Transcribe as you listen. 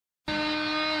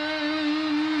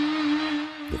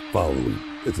The following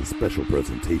is a special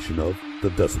presentation of the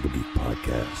Decibel Geek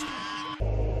podcast.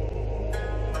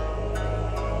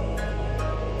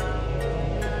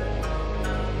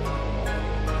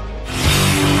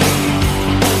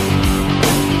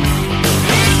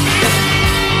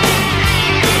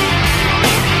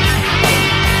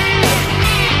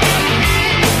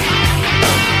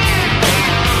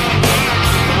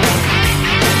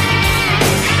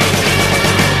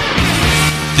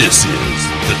 This is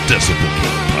the Decibel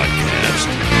Geek podcast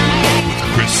with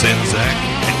Chris Jericho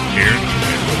and Aaron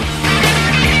Keel.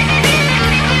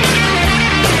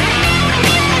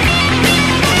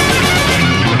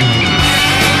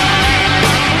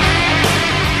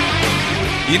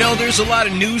 You know, there's a lot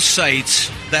of news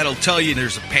sites that'll tell you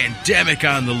there's a pandemic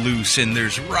on the loose and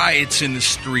there's riots in the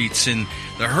streets and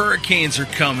the hurricanes are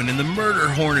coming and the murder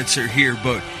hornets are here.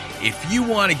 But if you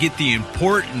want to get the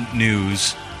important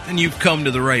news, then you've come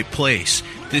to the right place.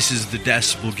 This is the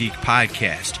Decibel Geek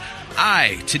podcast.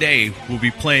 I, today, will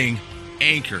be playing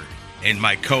Anchor, and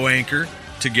my co-anchor,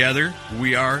 together,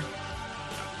 we are...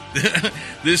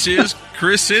 This is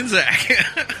Chris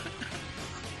Jericho.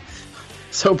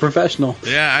 So professional.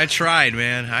 Yeah, I tried,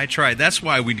 man. I tried. That's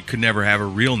why we could never have a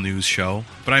real news show.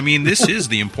 But, I mean, this is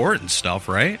the important stuff,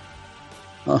 right?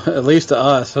 At least to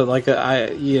us. So like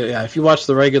if you watch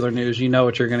the regular news, you know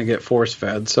what you're going to get force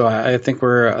fed. So I think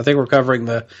we're covering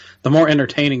the more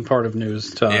entertaining part of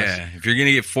news to us. Yeah, if you're going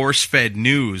to get force fed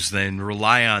news, then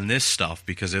rely on this stuff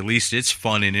because at least it's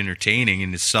fun and entertaining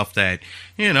and it's stuff that,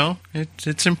 you know,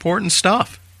 it's important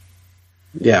stuff.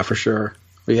 Yeah, for sure.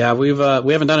 But yeah, we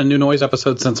haven't done a new Noize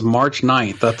episode since March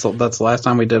 9th. That's the last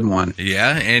time we did one.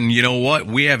 Yeah, and you know what?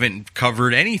 We haven't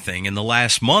covered anything in the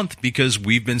last month because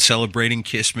we've been celebrating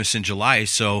Christmas in July.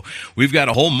 So we've got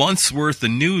a whole month's worth of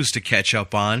news to catch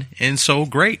up on. And so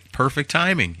great, perfect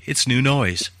timing. It's new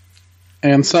Noize.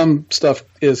 And some stuff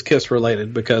is Kiss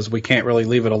related because we can't really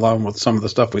leave it alone with some of the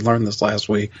stuff we learned this last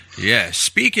week. Yeah,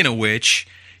 speaking of which,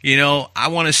 you know, I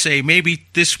want to say maybe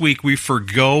this week we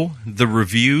forgo the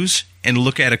reviews and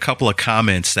look at a couple of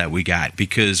comments that we got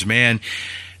because, man,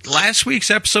 last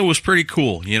week's episode was pretty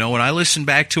cool. You know, when I listened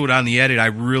back to it on the edit, I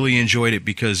really enjoyed it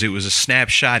because it was a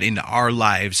snapshot into our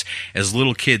lives as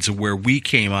little kids of where we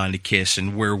came on to Kiss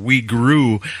and where we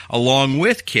grew along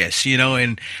with Kiss, you know,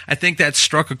 and I think that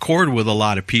struck a chord with a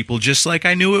lot of people, just like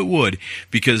I knew it would,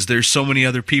 because there's so many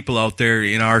other people out there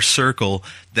in our circle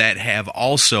that have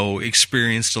also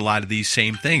experienced a lot of these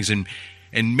same things and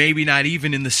maybe not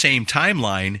even in the same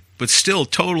timeline, but still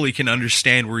totally can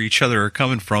understand where each other are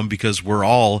coming from because we're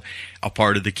all a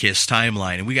part of the Kiss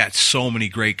timeline. And we got so many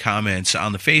great comments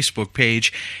on the Facebook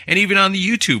page and even on the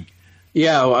YouTube.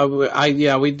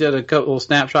 Yeah, we did a couple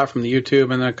snapshot from the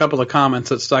YouTube and then a couple of comments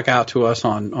that stuck out to us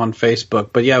on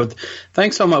Facebook. But yeah,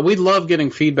 thanks so much. We love getting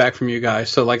feedback from you guys.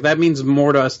 So like that means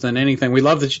more to us than anything. We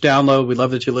love that you download. We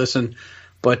love that you listen.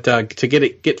 But to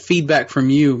get feedback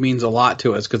from you means a lot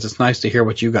to us because it's nice to hear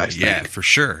what you guys think. Yeah, for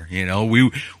sure. You know,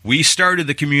 we started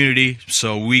the community,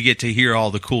 so we get to hear all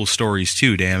the cool stories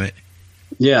too, damn it.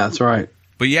 Yeah, that's right.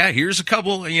 But yeah, here's a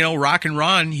couple, you know, Rock and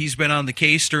Ron, he's been on the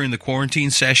case during the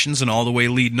quarantine sessions and all the way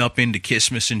leading up into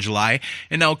Christmas in July.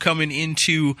 And now coming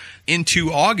into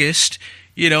August,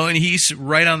 you know, and he's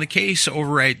right on the case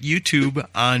over at YouTube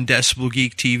on Decibel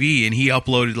Geek TV, and he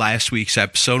uploaded last week's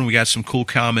episode, and we got some cool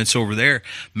comments over there.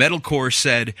 Metalcore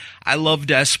said, I love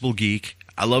Decibel Geek,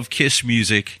 I love Kiss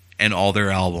music, and all their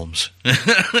albums.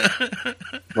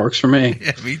 Works for me.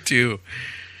 Yeah, me too.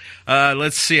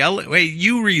 Let's see. Wait,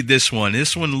 you read this one.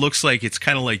 This one looks like it's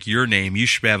kind of like your name. You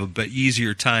should have a bit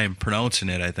easier time pronouncing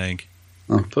it, I think.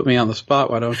 Oh, put me on the spot,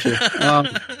 why don't you?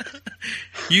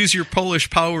 Use your Polish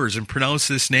powers and pronounce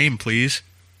this name, please.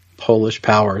 Polish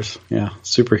powers, yeah,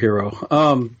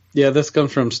 superhero. Yeah, this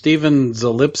comes from Steven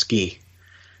Zalipski.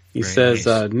 He says,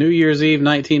 nice. New Year's Eve,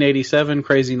 1987,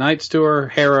 Crazy Nights Tour,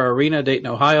 Hara Arena, Dayton,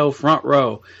 Ohio, front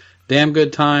row. Damn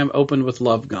good time, opened with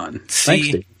Love Gun. See, thanks,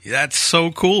 Steve. That's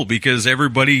so cool because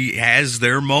everybody has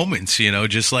their moments, you know,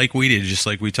 just like we did, just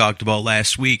like we talked about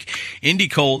last week. Indie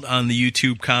Colt on the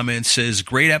YouTube comments says,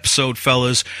 great episode,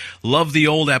 fellas. Love the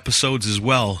old episodes as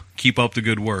well. Keep up the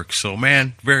good work. So,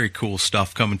 man, very cool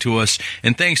stuff coming to us.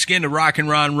 And thanks again to Rock and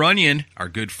Ron Runyon, our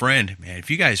good friend. Man,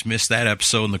 if you guys missed that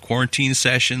episode in the quarantine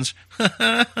sessions,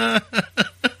 I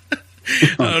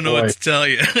don't know what to tell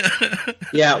you.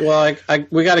 Yeah, well,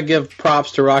 we got to give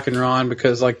props to Rock and Ron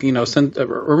because, like, you know, since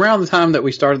around the time that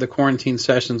we started the quarantine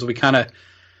sessions, we kind of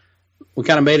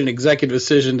made an executive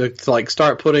decision to like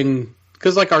start putting,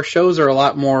 because like our shows are a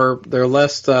lot more, they're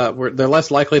less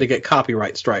likely to get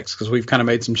copyright strikes because we've kind of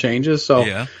made some changes. So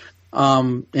yeah.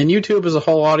 And YouTube is a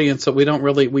whole audience that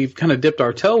we've kind of dipped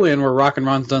our toe in, where Rock and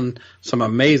Ron's done some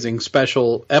amazing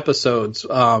special episodes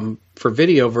for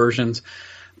video versions.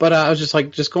 But I was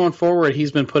just going forward,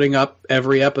 he's been putting up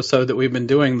every episode that we've been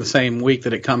doing the same week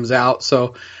that it comes out.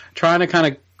 So trying to kind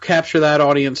of capture that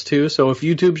audience too. So if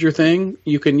YouTube's your thing,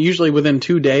 you can usually within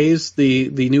 2 days, the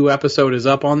new episode is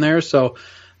up on there. So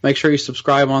make sure you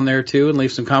subscribe on there too and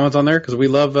leave some comments on there, because we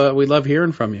love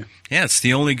hearing from you. Yeah, it's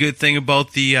the only good thing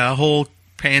about the whole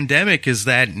pandemic is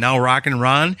that now Rock and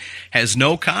Ron has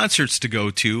no concerts to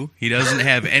go to. He doesn't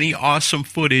have any awesome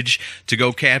footage to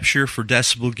go capture for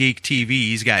Decibel Geek TV.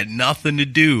 He's got nothing to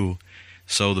do.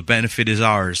 So the benefit is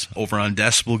ours over on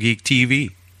Decibel Geek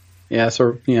TV. Yeah,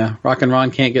 so Rock and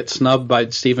Ron can't get snubbed by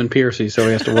Stephen Piercy, so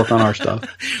he has to work on our stuff.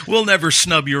 We'll never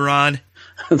snub you, Ron.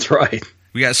 That's right.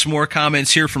 We got some more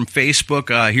comments here from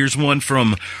Facebook. Here's one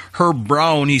from Herb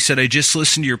Brown. He said, I just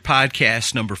listened to your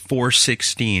podcast number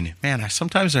 416. Man,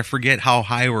 sometimes I forget how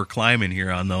high we're climbing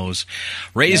here on those.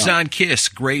 Raised on Kiss,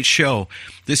 great show.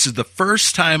 This is the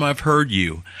first time I've heard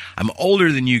you. I'm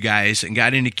older than you guys and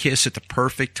got into Kiss at the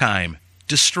perfect time.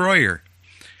 Destroyer.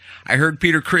 I heard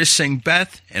Peter Criss sing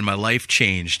Beth, and my life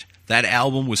changed. That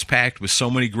album was packed with so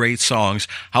many great songs.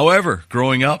 However,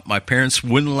 growing up, my parents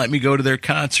wouldn't let me go to their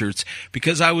concerts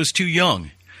because I was too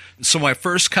young. So my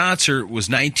first concert was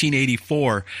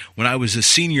 1984 when I was a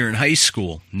senior in high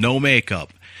school, no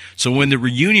makeup. So when the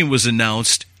reunion was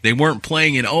announced, they weren't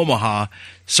playing in Omaha,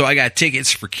 so I got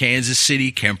tickets for Kansas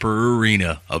City Kemper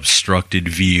Arena, obstructed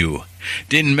view.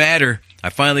 Didn't matter. I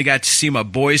finally got to see my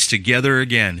boys together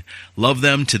again. Love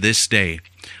them to this day.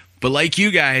 But like you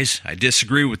guys, I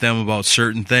disagree with them about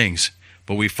certain things.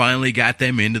 But we finally got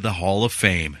them into the Hall of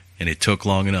Fame, and it took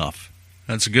long enough.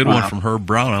 That's a good one from Herb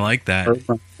Brown. I like that.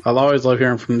 I'll always love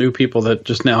hearing from new people that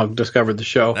just now discovered the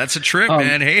show. That's a trip,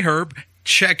 man. Hey, Herb,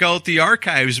 check out the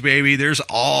archives, baby. There's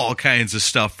all kinds of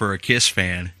stuff for a Kiss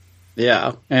fan.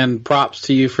 Yeah, and props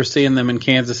to you for seeing them in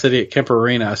Kansas City at Kemper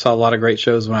Arena. I saw a lot of great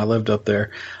shows when I lived up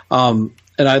there.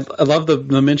 And I love the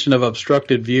mention of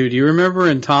obstructed view. Do you remember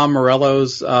in Tom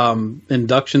Morello's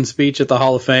induction speech at the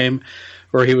Hall of Fame,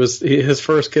 where his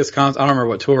first Kiss concert? I don't remember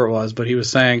what tour it was, but he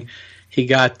was saying he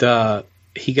got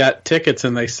tickets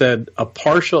and they said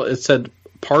it said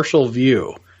partial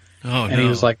view. Oh, and he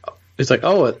was like,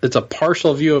 oh, it's a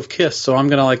partial view of Kiss, so I'm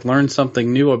gonna learn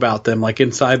something new about them,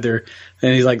 inside there.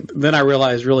 And he's like, then I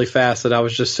realized really fast that I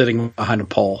was just sitting behind a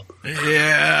pole.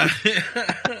 Yeah.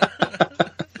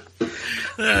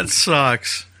 That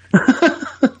sucks.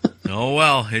 Oh,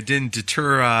 well, it didn't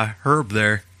deter Herb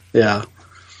there. Yeah.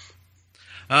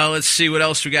 Let's see what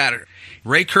else we got.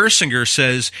 Ray Kersinger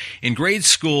says, in grade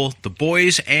school, the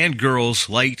boys and girls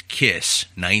liked Kiss,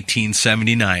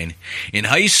 1979. In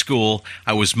high school,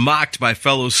 I was mocked by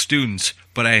fellow students,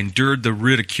 but I endured the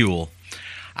ridicule.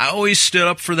 I always stood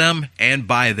up for them and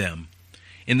by them.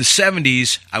 In the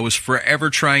 70s, I was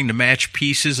forever trying to match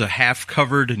pieces of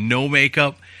half-covered, no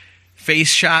makeup, face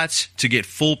shots to get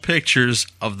full pictures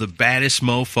of the baddest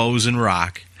mofos in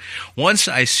rock. Once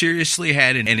I seriously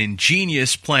had an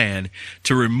ingenious plan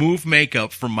to remove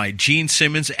makeup from my Gene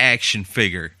Simmons action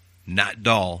figure, not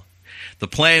doll. The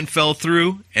plan fell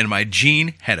through, and my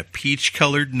Gene had a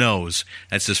peach-colored nose.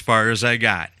 That's as far as I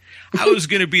got. I was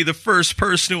going to be the first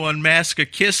person to unmask a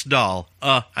Kiss doll.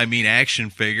 Action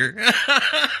figure.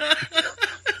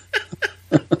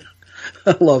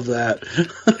 I love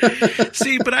that.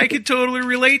 See, but I could totally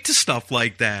relate to stuff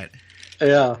like that.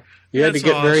 Yeah. You had to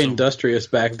get very awesome. Industrious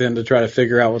back then to try to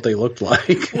figure out what they looked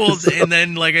like. Well, and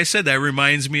then, like I said, that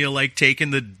reminds me of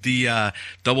taking the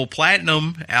double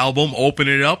platinum album,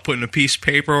 opening it up, putting a piece of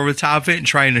paper over the top of it, and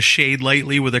trying to shade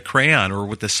lightly with a crayon or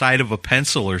with the side of a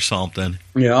pencil or something.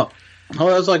 Yeah. Well,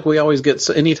 that's like we always get.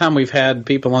 Anytime we've had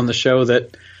people on the show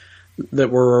that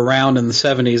were around in the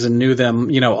 70s and knew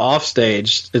them, off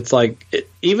stage, it's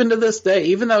even to this day,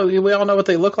 even though we all know what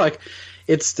they look like,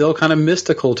 it's still kind of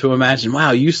mystical to imagine,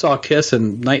 wow, you saw Kiss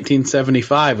in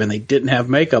 1975 and they didn't have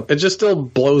makeup. It just still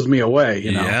blows me away,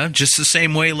 Yeah, just the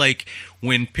same way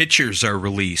when pictures are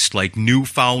released,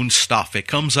 newfound stuff. It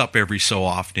comes up every so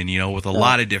often, with a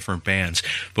lot of different bands.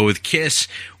 But with Kiss,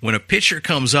 when a picture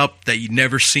comes up that you've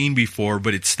never seen before,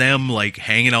 but it's them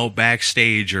hanging out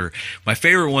backstage, or my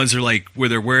favorite ones are where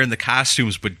they're wearing the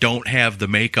costumes but don't have the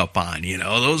makeup on,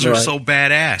 those are so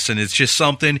badass. And it's just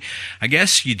something, I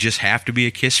guess you just have to be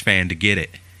a Kiss fan to get it.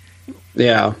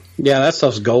 Yeah. Yeah, that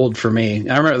stuff's gold for me.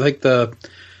 I remember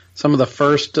some of the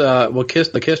first,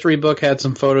 the History book had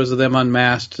some photos of them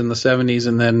unmasked in the 70s,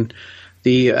 and then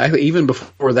even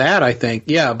before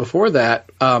that,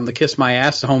 the Kiss My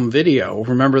Ass home video.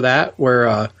 Remember that?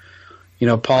 Where,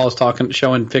 Paul's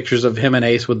showing pictures of him and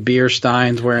Ace with beer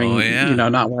steins wearing,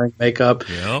 not wearing makeup.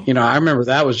 Yep. I remember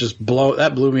that was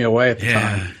that blew me away at the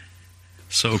time.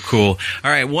 So cool.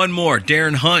 All right, one more.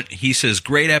 Darren Hunt, he says,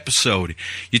 great episode.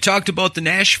 You talked about the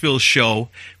Nashville show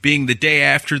being the day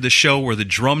after the show where the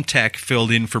drum tech filled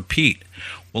in for Pete.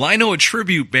 Well, I know a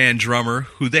tribute band drummer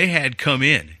who they had come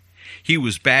in. He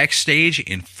was backstage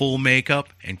in full makeup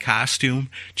and costume,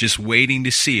 just waiting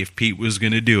to see if Pete was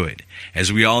going to do it.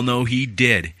 As we all know, he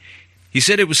did. He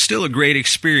said it was still a great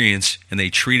experience, and they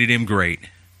treated him great.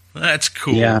 That's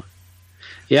cool.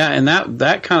 Yeah, and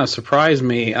that kind of surprised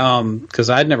me because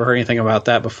I'd never heard anything about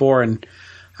that before, and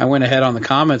I went ahead on the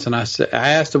comments and I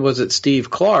asked him, was it Steve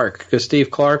Clark? Because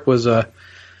Steve Clark was I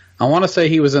want to say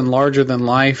he was in Larger Than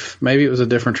Life. Maybe it was a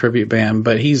different tribute band,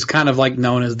 but he's kind of like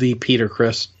known as the Peter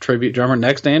Criss tribute drummer,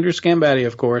 next to Andrew Scambatti,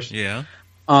 of course. Yeah.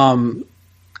 And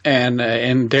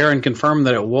Darren confirmed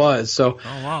that it was. So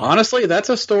honestly, that's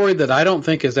a story that I don't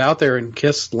think is out there in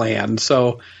Kiss land.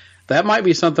 So that might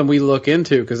be something we look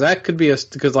into, because that could be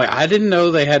because I didn't know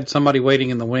they had somebody waiting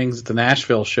in the wings at the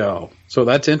Nashville show. So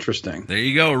that's interesting. There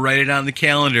you go. Write it on the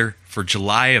calendar for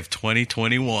July of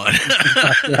 2021.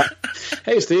 Yeah.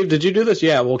 Hey, Steve, did you do this?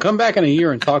 Yeah, well, come back in a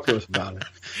year and talk to us about it.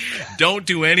 Don't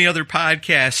do any other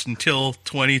podcast until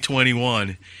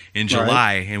 2021 in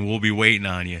July, and we'll be waiting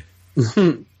on you.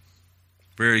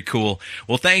 Very cool.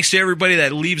 Well, thanks to everybody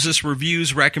that leaves us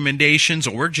reviews, recommendations,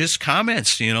 or just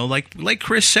comments. Like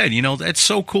Chris said, that's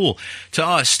so cool to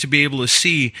us to be able to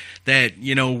see that,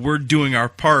 we're doing our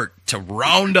part to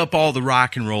round up all the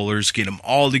rock and rollers, get them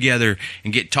all together,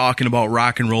 and get talking about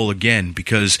rock and roll again,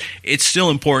 because it's still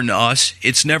important to us.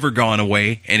 It's never gone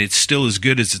away, and it's still as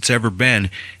good as it's ever been.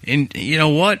 And you know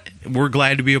what? We're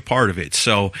glad to be a part of it.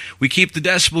 So we keep the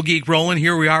Decibel Geek rolling.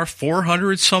 Here we are,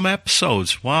 400 some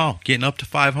episodes. Wow, getting up to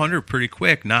 500 pretty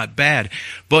quick. Not bad.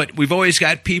 But we've always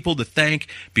got people to thank,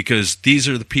 because these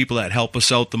are the people that help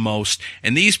us out the most.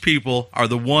 And these people are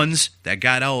the ones that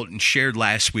got out and shared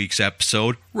last week's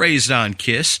episode, Raised on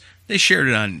Kiss. They shared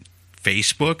it on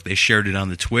Facebook. They shared it on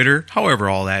the Twitter. However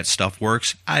all that stuff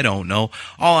works, I don't know.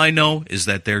 All I know is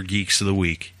that they're Geeks of the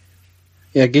Week.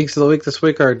 Yeah, Geeks of the Week this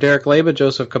week are Derek Leba,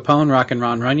 Joseph Capone, Rock and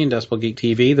Ron Runyon, Decibel Geek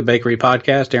TV, The Bakery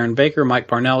Podcast, Aaron Baker, Mike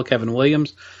Parnell, Kevin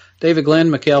Williams, David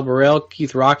Glenn, Mikhail Burrell,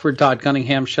 Keith Rockford, Todd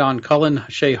Cunningham, Sean Cullen,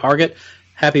 Shay Hargett.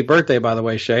 Happy birthday, by the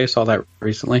way, Shay. Saw that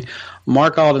recently.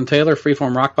 Mark Alden Taylor,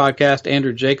 Freeform Rock Podcast,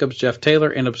 Andrew Jacobs, Jeff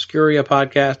Taylor, and Obscuria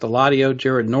Podcast, Eladio,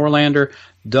 Jared Norlander,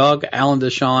 Doug, Alan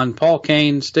Deshawn, Paul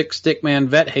Kane, Stickman,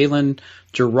 Vet Halen,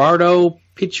 Gerardo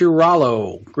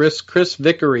Picciarallo, Chris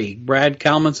Vickery, Brad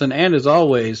Kalmanson, and as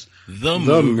always, The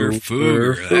Mooger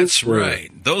Fooger. That's right.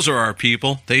 Those are our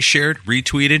people. They shared,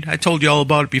 retweeted. I told you all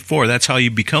about it before. That's how you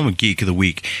become a Geek of the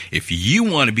Week. If you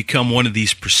want to become one of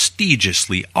these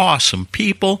prestigiously awesome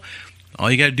people, all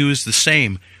you got to do is the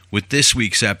same with this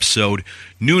week's episode,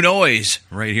 New Noize,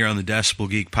 right here on the Decibel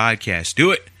Geek Podcast. Do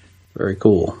it. Very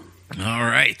cool. All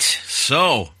right.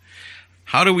 So,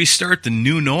 how do we start the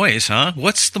New Noize, huh?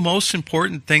 What's the most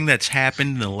important thing that's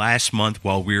happened in the last month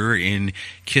while we were in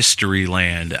History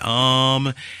Land?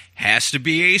 Has to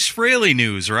be Ace Frehley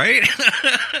news, right?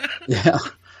 Yeah.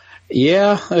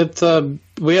 It's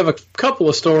we have a couple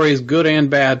of stories, good and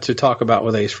bad, to talk about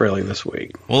with Ace Frehley this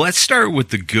week. Well, let's start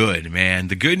with the good, man.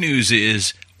 The good news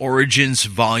is Origins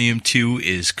Volume 2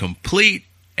 is complete,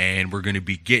 and we're going to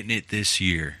be getting it this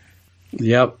year.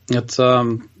 Yep. It's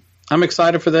I'm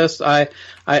excited for this. I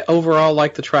overall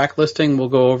like the track listing. We'll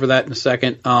go over that in a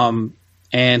second.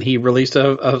 And he released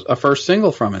a first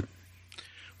single from it.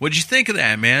 What'd you think of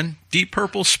that, man? Deep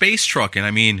Purple Space Truckin'.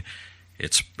 I mean,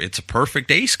 it's a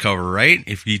perfect Ace cover, right?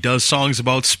 If he does songs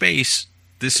about space,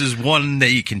 this is one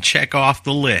that you can check off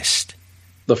the list.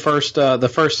 The first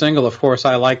single, of course,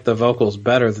 I like the vocals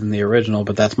better than the original,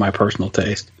 but that's my personal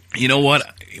taste. You know what?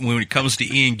 When it comes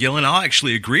to Ian Gillan, I'll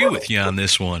actually agree with you on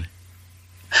this one.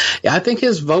 Yeah, I think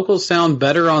his vocals sound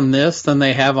better on this than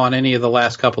they have on any of the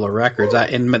last couple of records.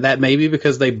 And that may be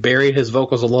because they buried his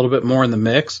vocals a little bit more in the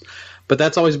mix. But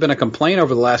that's always been a complaint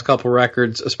over the last couple of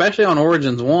records, especially on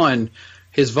Origins 1.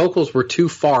 His vocals were too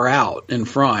far out in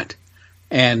front.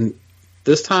 And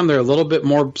this time they're a little bit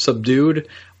more subdued,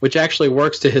 which actually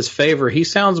works to his favor. He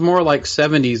sounds more like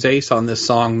 70s Ace on this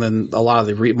song than a lot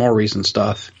of the more recent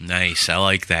stuff. Nice. I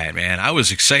like that, man. I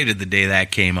was excited the day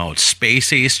that came out.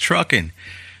 Space Ace Truckin'.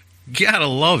 Gotta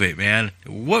love it, man.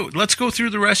 Let's go through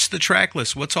the rest of the track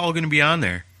list. What's all going to be on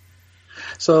there?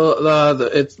 So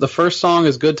the first song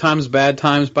is Good Times, Bad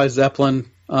Times by Zeppelin.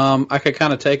 I could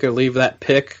kind of take or leave that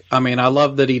pick. I mean, I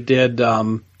love that he did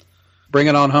Bring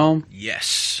It On Home.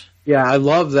 Yes. Yeah, I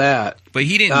love that. But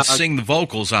he didn't sing the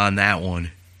vocals on that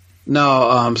one.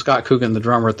 No, Scott Coogan, the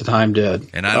drummer at the time, did.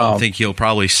 And I don't think he'll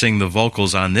probably sing the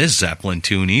vocals on this Zeppelin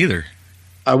tune either.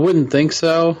 I wouldn't think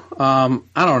so. I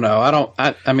don't know.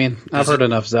 I mean, I've heard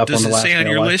enough Zeppelin. Does it say on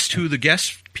your list who the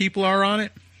guest people are on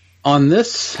it? On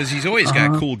this? Because he's always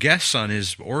got cool guests on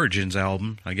his Origins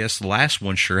album. I guess the last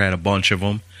one sure had a bunch of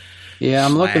them. Yeah,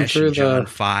 I'm looking through John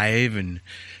 5 and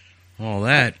all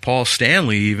that. Paul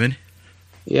Stanley even.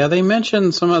 Yeah, they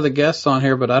mentioned some of the guests on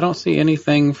here, but I don't see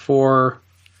anything for...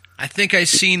 I think I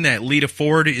seen that Lita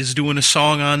Ford is doing a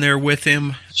song on there with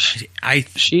him.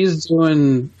 She's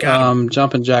doing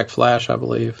Jumpin' Jack Flash, I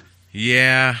believe.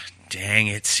 Yeah, dang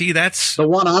it. See, that's... The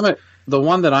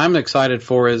one that I'm excited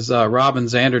for is Robin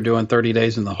Zander doing 30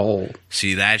 Days in the Hole.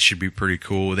 See, that should be pretty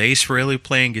cool. With Ace Frehley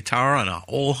playing guitar on an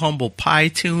Old Humble Pie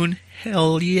tune?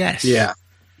 Hell yes. Yeah.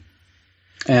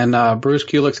 And Bruce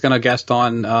Kulick's going to guest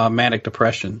on Manic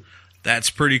Depression.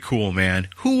 That's pretty cool, man.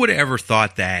 Who would have ever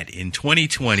thought that in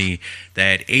 2020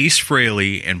 that Ace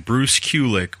Frehley and Bruce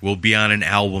Kulick will be on an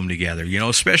album together? You know,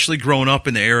 especially growing up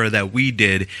in the era that we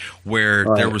did where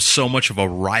there was so much of a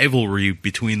rivalry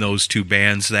between those two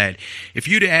bands that if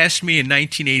you'd asked me in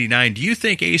 1989, do you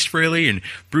think Ace Frehley and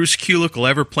Bruce Kulick will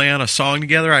ever play on a song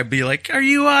together? I'd be like, are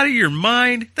you out of your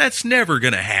mind? That's never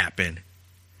going to happen.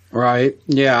 Right.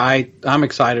 Yeah, I'm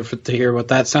excited to hear what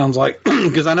that sounds like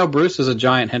because I know Bruce is a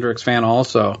giant Hendrix fan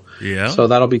also. Yeah. So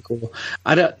that'll be cool.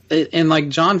 And like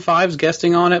John 5's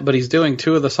guesting on it, but he's doing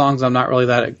two of the songs I'm not really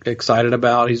that excited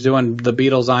about. He's doing the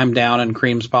Beatles' I'm Down and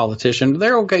Cream's Politician.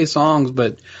 They're okay songs,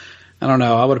 but I don't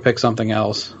know. I would have picked something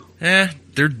else. They're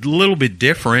a little bit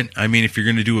different. I mean, if you're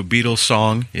going to do a Beatles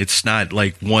song, it's not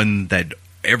like one that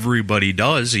everybody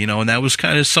does, you know, and that was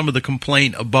kind of some of the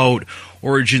complaint about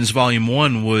Origins Volume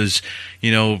 1 was,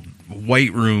 you know,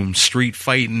 White Room, Street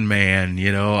Fighting Man,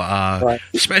 you know,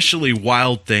 especially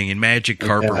Wild Thing and Magic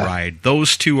Carpet Ride.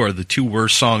 Those two are the two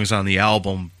worst songs on the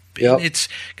album. Yep. It's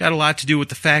got a lot to do with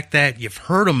the fact that you've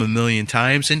heard them a million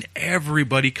times and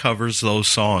everybody covers those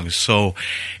songs. So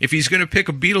if he's going to pick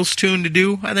a Beatles tune to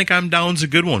do, I think I'm Down's a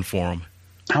good one for him.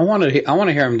 I want to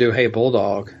hear him do Hey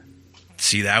Bulldog.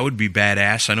 See, that would be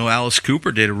badass. I know Alice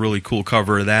Cooper did a really cool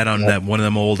cover of that on that one of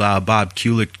them old Bob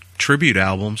Kulick tribute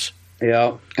albums.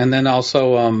 Yeah, and then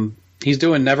also he's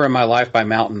doing Never in My Life by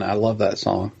Mountain. I love that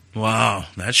song. Wow,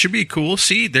 that should be cool.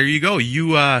 See, there you go.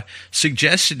 You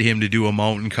suggested him to do a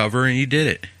Mountain cover, and he did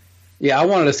it. Yeah, I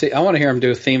want to hear him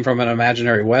do a theme from an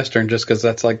imaginary Western just because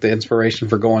that's like the inspiration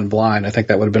for Going Blind. I think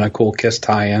that would have been a cool Kiss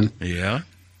tie-in. Yeah.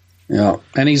 Yeah,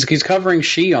 and he's covering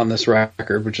She on this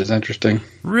record, which is interesting.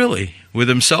 Really? With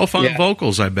himself on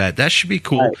vocals, I bet. That should be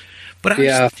cool. Right. But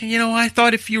I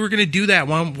thought if you were going to do that,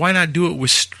 why not do it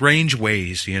with Strange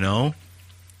Ways, you know?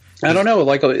 I don't know.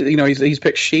 Like, you know, he's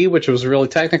picked She, which was really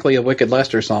technically a Wicked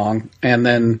Lester song, and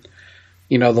then,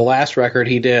 you know, the last record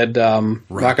he did,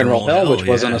 Rock and Roll Hell, which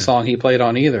wasn't a song he played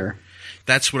on either.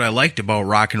 That's what I liked about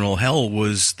Rock and Roll Hell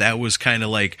was that was kind of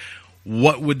like,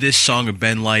 what would this song have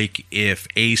been like if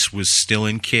Ace was still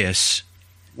in Kiss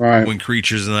when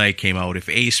Creatures of the Night came out? If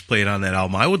Ace played on that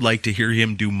album, I would like to hear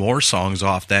him do more songs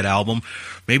off that album.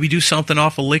 Maybe do something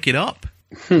off of Lick It Up.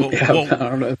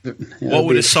 What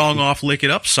would a song off Lick It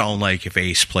Up sound like if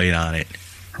Ace played on it?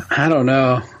 I don't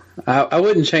know. I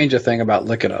wouldn't change a thing about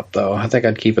Lick It Up, though. I think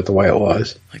I'd keep it the way it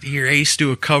was. I'd like to hear Ace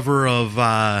do a cover of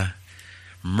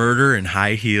Murder in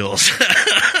High Heels.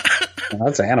 Well,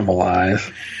 that's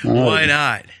Animalize. Why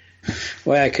not?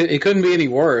 Well, it couldn't be any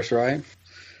worse, right?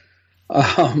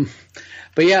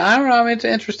 But yeah, I don't know. I'm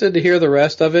interested to hear the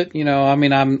rest of it. You know, I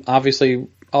mean, I'm obviously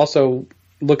also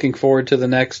looking forward to the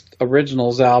next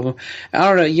Originals album. I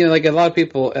don't know. You know, like a lot of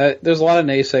people, there's a lot of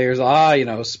naysayers. You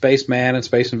know, Spaceman and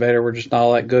Space Invader were just not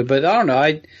all that good. But I don't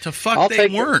know. They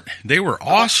weren't. They were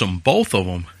awesome, both of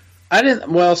them.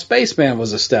 Well, Spaceman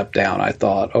was a step down, I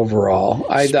thought, overall.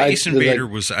 Space Invader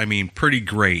was, pretty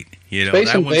great. You know,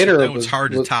 Space Invader that was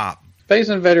hard to top. Space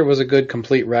Invader was a good,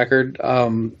 complete record.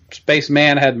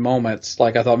 Spaceman had moments,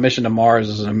 like I thought Mission to Mars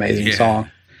is an amazing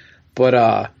song.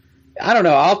 But I don't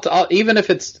know. I'll even if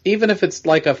it's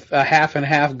like a half and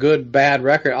half good bad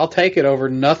record, I'll take it over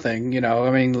nothing. You know,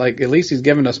 I mean, like at least he's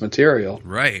giving us material.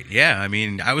 Right. Yeah. I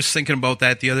mean, I was thinking about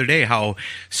that the other day. How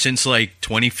since like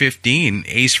 2015,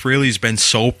 Ace Frehley's been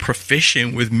so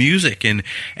proficient with music, and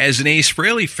as an Ace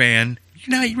Frehley fan,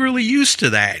 you're not really used to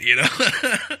that. You know.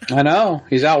 I know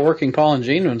he's outworking Paul and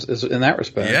Gene in that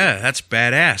respect. Yeah, that's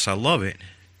badass. I love it.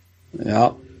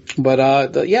 Yeah.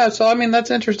 But, so, I mean,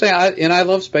 that's interesting. I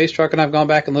love Space Truck, and I've gone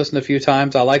back and listened a few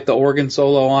times. I like the organ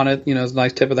solo on it. You know, it's a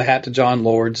nice tip of the hat to John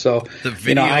Lord. So the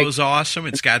video is awesome.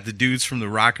 It's got the dudes from the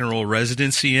Rock and Roll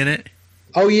Residency in it.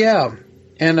 Oh, yeah.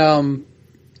 And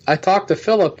I talked to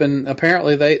Philip, and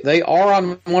apparently they are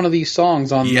on one of these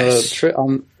songs on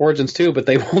on Origins 2, but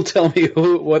they won't tell me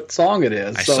what song it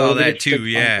is. I saw that too.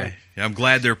 Yeah, I'm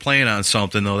glad they're playing on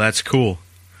something though. That's cool.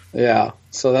 Yeah,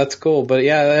 so that's cool. But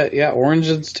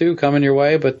Origins 2 coming your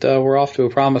way, but we're off to a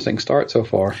promising start so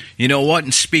far. You know what?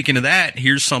 And speaking of that,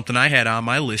 here's something I had on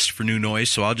my list for new Noize,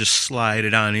 so I'll just slide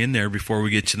it on in there before we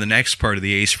get to the next part of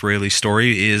the Ace Frehley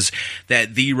story, is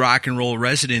that the rock and roll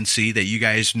residency that you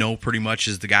guys know pretty much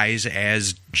as the guys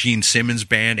as Gene Simmons'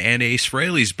 band and Ace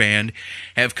Frehley's band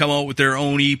have come out with their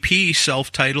own EP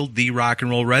self-titled The Rock and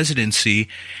Roll Residency.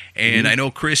 And I know,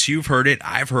 Chris, you've heard it.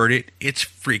 I've heard it. It's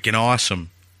freaking awesome.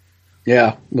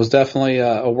 Yeah, it was definitely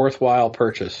a worthwhile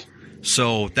purchase.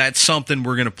 So that's something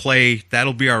we're going to play.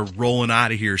 That'll be our rolling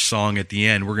out of here song at the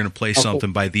end. We're going to play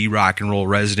something by The Rock and Roll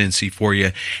Residency for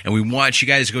you. And we want you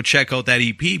guys to go check out that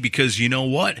EP because you know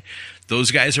what?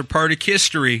 Those guys are part of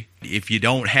Kisstory. If you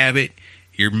don't have it,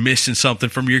 you're missing something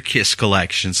from your Kiss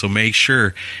collection. So make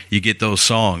sure you get those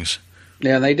songs.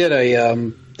 Yeah, and they did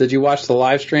did you watch the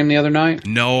live stream the other night?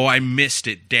 No, I missed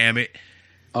it, damn it.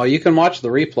 Oh, you can watch the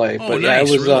replay, but nice,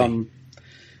 it was really?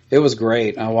 It was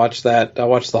great. I watched that. I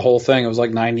watched the whole thing. It was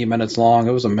like 90 minutes long.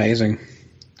 It was amazing.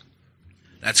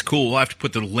 That's cool. We'll have to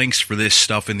put the links for this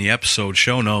stuff in the episode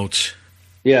show notes.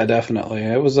 Yeah, definitely.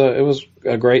 It was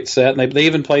a great set, and they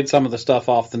even played some of the stuff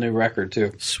off the new record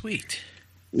too. Sweet.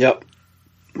 Yep.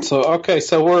 So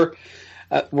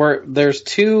there's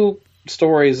two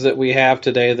stories that we have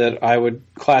today that I would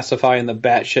classify in the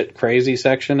batshit crazy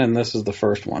section, and this is the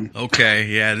first one. Okay,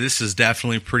 yeah, this is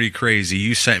definitely pretty crazy.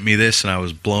 You sent me this, and I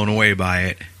was blown away by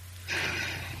it.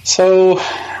 So,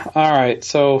 all right,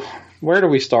 so where do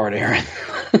we start, Aaron?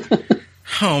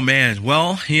 Oh, man.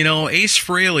 Well, Ace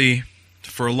Frehley,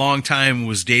 for a long time,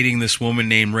 was dating this woman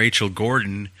named Rachel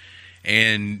Gordon,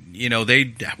 and,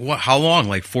 how long?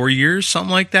 Like 4 years,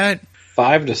 something like that?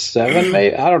 5 to 7,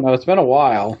 maybe? I don't know. It's been a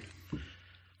while.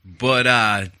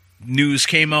 But news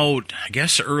came out, I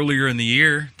guess, earlier in the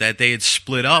year that they had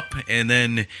split up, and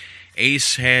then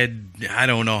Ace had, I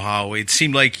don't know how, it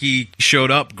seemed like he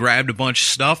showed up, grabbed a bunch of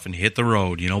stuff, and hit the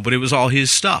road, but it was all his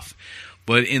stuff.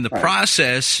 But in the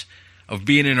process of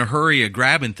being in a hurry of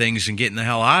grabbing things and getting the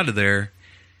hell out of there,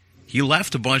 he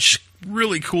left a bunch of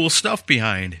really cool stuff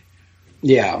behind.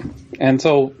 Yeah, and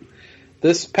so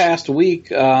this past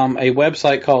week, a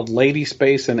website called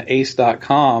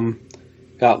LadySpaceandAce.com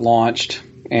got launched,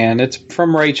 and it's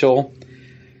from Rachel,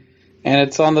 and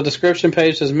it's on the description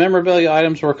page. It says memorabilia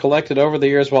items were collected over the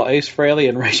years while Ace Frehley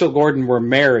and Rachel Gordon were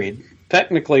married.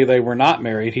 Technically, they were not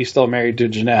married. He's still married to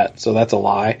Jeanette, so that's a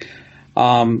lie.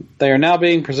 They are now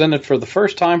being presented for the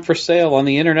first time for sale on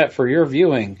the internet for your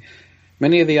viewing.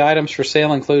 Many of the items for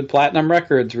sale include platinum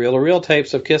records, reel-to-reel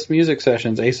tapes of Kiss music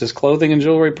sessions, Ace's clothing and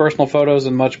jewelry, personal photos,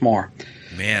 and much more.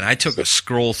 Man, I took a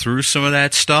scroll through some of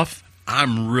that stuff.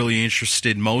 I'm really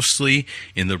interested mostly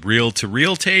in the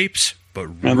reel-to-reel tapes, but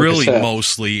really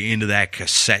mostly into that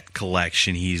cassette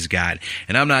collection he's got.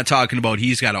 And I'm not talking about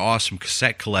he's got an awesome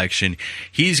cassette collection.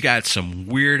 He's got some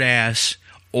weird-ass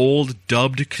old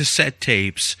dubbed cassette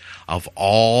tapes of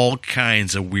all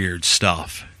kinds of weird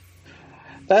stuff.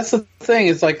 That's the thing.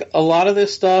 It's like a lot of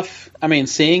this stuff, I mean,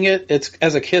 seeing it, it's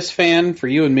as a Kiss fan, for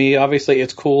you and me, obviously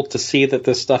it's cool to see that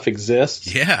this stuff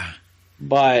exists. Yeah.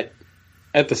 But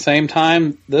at the same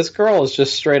time, this girl is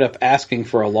just straight up asking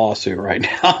for a lawsuit right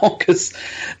now because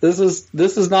this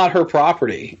is not her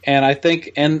property. And I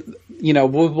think,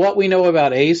 with what we know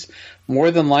about Ace,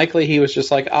 more than likely he was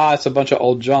just like, it's a bunch of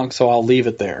old junk, so I'll leave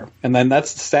it there. And then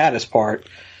that's the saddest part.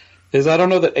 Is I don't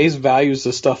know that Ace values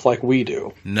this stuff like we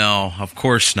do. No, of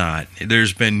course not.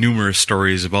 There's been numerous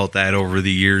stories about that over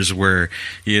the years where,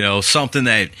 something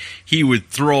that he would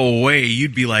throw away,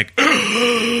 you'd be like,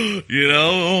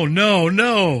 oh,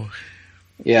 no.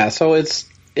 Yeah, so it's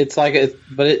like,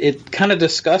 but it kind of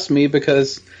disgusts me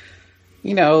because,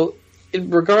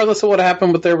 regardless of what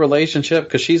happened with their relationship,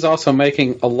 because she's also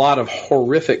making a lot of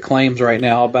horrific claims right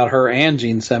now about her and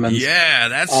Gene Simmons. Yeah,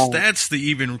 that's the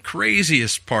even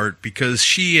craziest part, because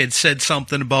she had said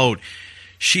something about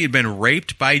she had been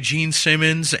raped by Gene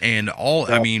Simmons and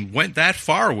all. I mean, went that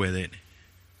far with it.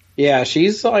 Yeah,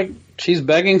 she's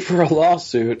begging for a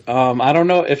lawsuit. I don't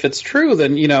know if it's true.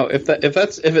 Then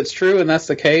if it's true and that's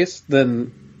the case,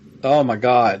 then. Oh, my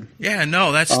God. Yeah,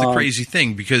 no, that's the crazy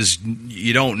thing, because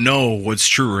you don't know what's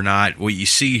true or not. What you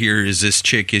see here is this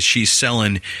chick she's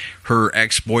selling her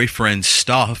ex-boyfriend's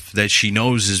stuff that she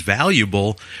knows is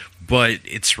valuable, but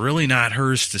it's really not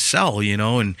hers to sell,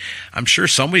 and I'm sure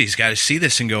somebody's got to see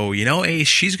this and go, Ace,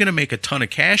 she's going to make a ton of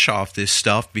cash off this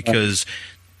stuff because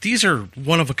these are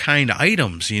one-of-a-kind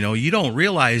items. You don't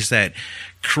realize that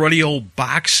cruddy old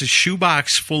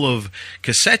shoebox full of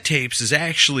cassette tapes is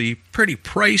actually pretty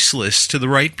priceless to the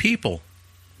right people.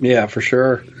 Yeah, for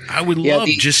sure. I would love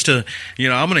just to,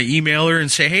 I'm going to email her and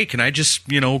say, hey, can I just,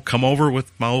 come over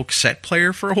with my old cassette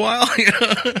player for a while?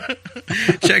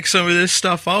 Check some of this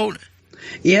stuff out.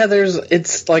 Yeah,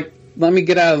 it's like, let me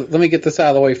get this out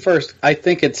of the way first. I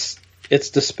think it's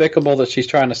despicable that she's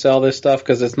trying to sell this stuff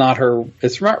because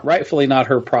it's rightfully not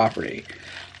her property.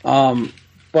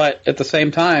 But at the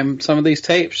same time, some of these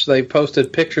tapes, they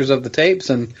posted pictures of the tapes,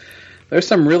 and there's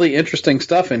some really interesting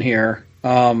stuff in here.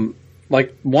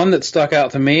 Like one that stuck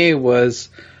out to me was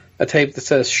a tape that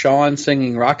says Sean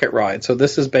singing Rocket Ride. So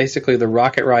this is basically the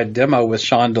Rocket Ride demo with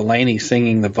Sean Delaney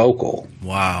singing the vocal.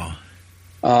 Wow.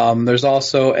 There's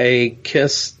also a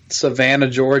Kiss Savannah,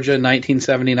 Georgia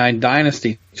 1979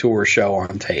 Dynasty Tour show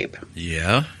on tape.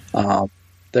 Yeah.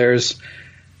 There's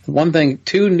one thing,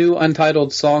 2 new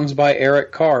untitled songs by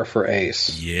Eric Carr for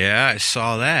Ace. Yeah, I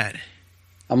saw that.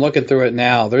 I'm looking through it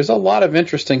now. There's a lot of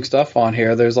interesting stuff on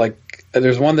here. There's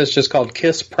one that's just called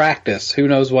Kiss Practice. Who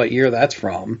knows what year that's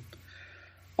from?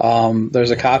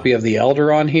 There's a copy of The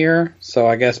Elder on here, so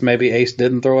I guess maybe Ace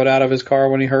didn't throw it out of his car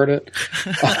when he heard it.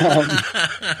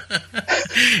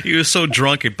 He was so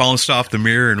drunk it bounced off the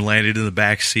mirror and landed in the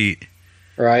back seat.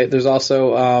 Right. There's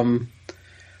also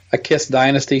a Kiss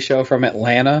Dynasty show from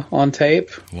Atlanta on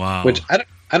tape. Wow. Which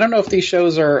I don't know if these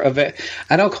shows are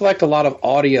I don't collect a lot of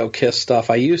audio Kiss stuff.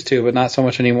 I used to, but not so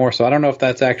much anymore. So I don't know if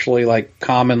that's actually like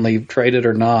commonly traded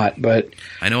or not. But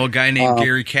I know a guy named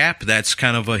Gary Kapp that's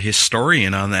kind of a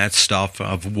historian on that stuff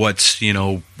of what's,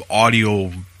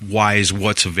 audio wise,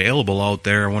 what's available out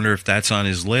there. I wonder if that's on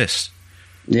his list.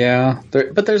 Yeah.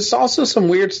 But there's also some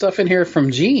weird stuff in here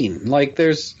from Gene. Like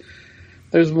there's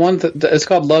one that it's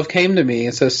called Love Came to Me.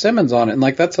 It says Simmons on it. And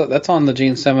like that's on the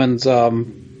Gene Simmons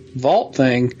vault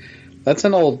thing. That's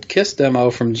an old Kiss demo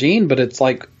from Gene, but it's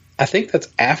like I think that's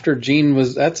after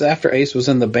Ace was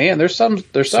in the band. There's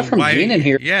stuff from Gene in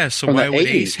here. Yeah, so why would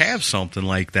Ace have something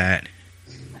like that?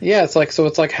 Yeah, it's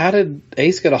like how did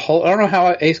Ace get a hold? I don't know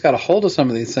how Ace got a hold of some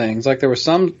of these things. Like there was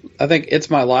some, I think It's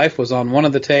My Life was on one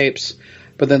of the tapes,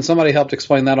 but then somebody helped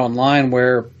explain that online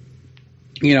where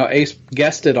Ace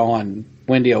guested on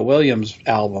Wendy O. Williams'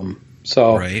 album.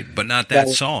 So right, but not that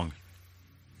song.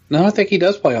 No, I think he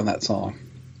does play on that song.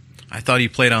 I thought he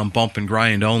played on Bump and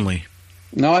Grind only.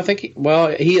 No, I think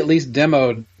he at least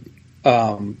demoed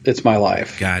It's My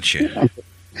Life. Gotcha.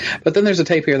 But then there's a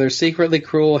tape here. There's Secretly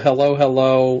Cruel, Hello,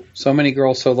 Hello, So Many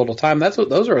Girls, So Little Time.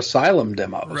 Those are Asylum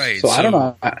demos. Right. So I don't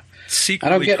know. I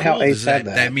don't get Cool, how Ace had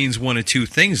that. That means one of two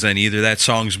things then. Either that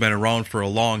song's been around for a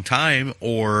long time,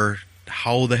 or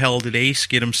how the hell did Ace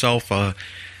get himself a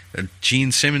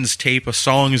Gene Simmons tape of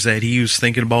songs that he was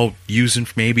thinking about using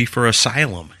maybe for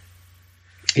Asylum?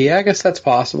 Yeah, I guess that's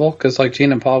possible, because like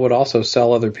Gene and Paul would also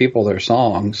sell other people their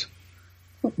songs.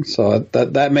 So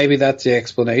that maybe that's the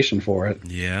explanation for it.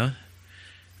 Yeah.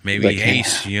 Maybe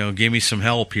Ace, give me some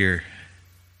help here.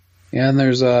 Yeah, and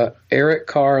there's Eric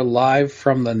Carr Live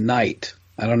from the Night.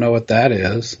 I don't know what that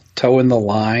is. Toe in the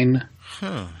Line.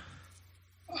 Huh.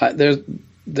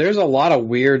 There's a lot of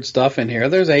weird stuff in here.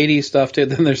 There's 80s stuff too.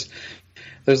 Then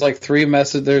there's like 3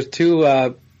 messages. There's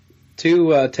two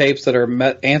tapes that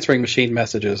are answering machine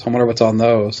messages. I wonder what's on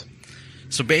those.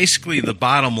 So basically the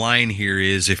bottom line here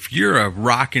is if you're a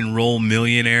rock and roll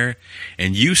millionaire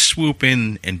and you swoop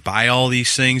in and buy all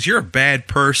these things, you're a bad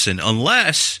person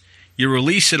unless you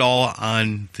release it all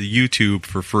on the YouTube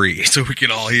for free so we can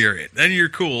all hear it. Then you're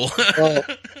cool.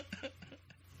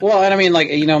 Well, and I mean, like,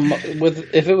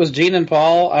 if it was Gene and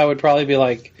Paul, I would probably be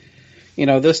like,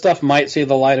 this stuff might see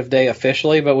the light of day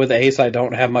officially, but with Ace, I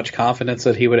don't have much confidence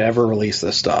that he would ever release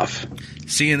this stuff.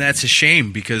 See, and that's a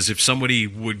shame, because if somebody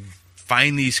would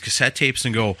find these cassette tapes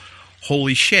and go,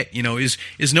 holy shit,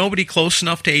 is nobody close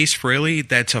enough to Ace Frehley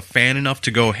that's a fan enough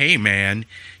to go, hey, man,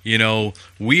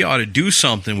 we ought to do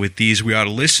something with these. We ought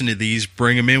to listen to these,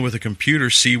 bring them in with a computer,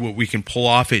 see what we can pull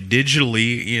off it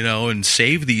digitally, and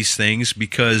save these things,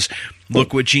 because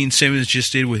look what Gene Simmons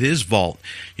just did with his vault.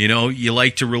 You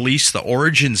like to release the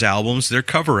Origins albums, they're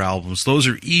cover albums. Those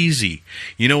are easy.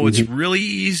 What's really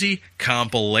easy?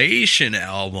 Compilation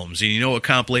albums. And you know what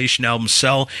compilation albums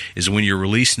sell is when you're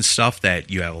releasing stuff that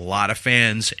you have a lot of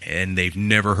fans and they've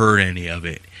never heard any of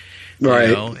it.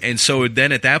 Right. And so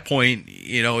then at that point,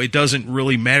 it doesn't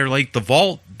really matter. Like the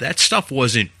vault, that stuff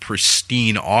wasn't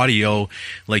pristine audio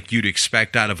like you'd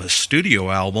expect out of a studio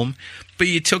album, but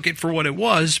you took it for what it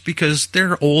was because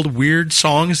they're old, weird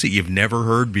songs that you've never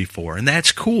heard before, and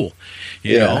that's cool.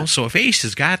 You know? So if Ace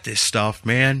has got this stuff,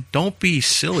 man, don't be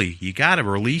silly. You got to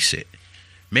release it.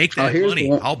 Make that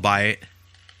money. I'll buy it.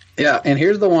 Yeah, and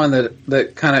here's the one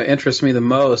that kind of interests me the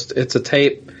most. It's a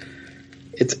tape.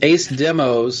 It's Ace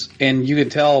demos, and you can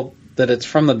tell that it's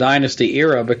from the Dynasty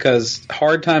era because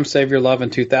Hard Time Save Your Love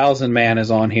and 2000 Man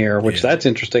is on here, which that's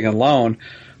interesting alone.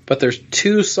 But there's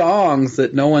 2 songs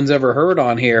that no one's ever heard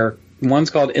on here. One's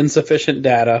called Insufficient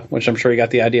Data, which I'm sure you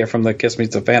got the idea from the Kiss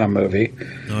Meets the Phantom movie.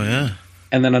 Oh, yeah.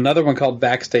 And then another one called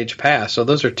Backstage Pass. So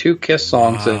those are 2 Kiss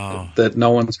songs that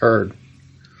no one's heard.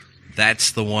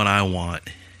 That's the one I want.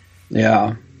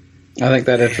 Yeah. I think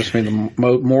that interests me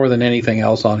more than anything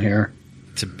else on here.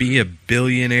 To be a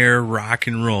billionaire rock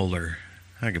and roller,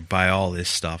 I could buy all this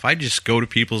stuff. I just go to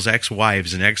people's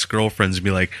ex-wives and ex-girlfriends and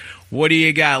be like, what do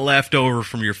you got left over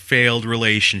from your failed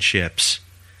relationships?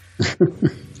 I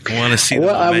want to see the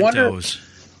mementos.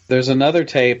 There's another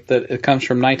tape that it comes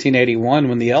from 1981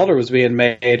 when The Elder was being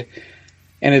made,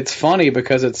 and it's funny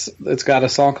because it's got a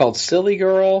song called Silly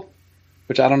Girl,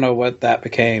 which I don't know what that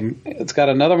became. It's got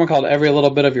another one called Every Little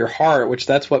Bit of Your Heart, which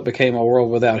that's what became A World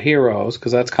Without Heroes,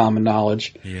 because that's common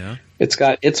knowledge. Yeah. It's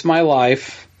got It's My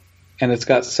Life, and it's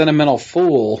got Sentimental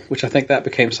Fool, which I think that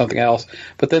became something else.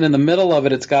 But then in the middle of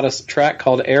it, it's got a track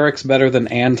called Eric's Better Than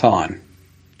Anton.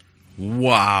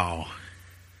 Wow.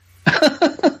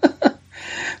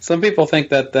 Some people think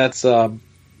that's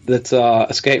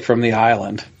Escape from the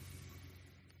Island.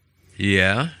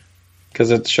 Yeah.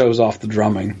 Because it shows off the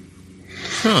drumming.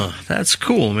 Huh, that's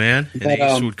cool, man. And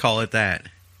Ace would call it that.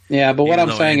 Yeah, but what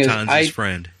I'm saying Anton's his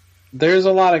friend.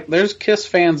 There's Kiss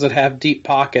fans that have deep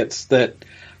pockets that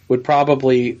would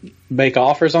probably make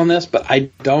offers on this, but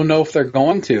I don't know if they're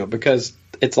going to because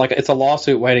it's a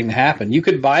lawsuit waiting to happen. You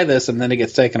could buy this and then it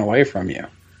gets taken away from you.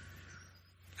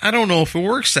 I don't know if it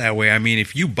works that way. I mean,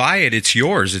 if you buy it, it's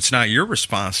yours. It's not your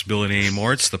responsibility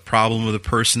anymore. It's the problem of the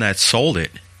person that sold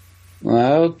it.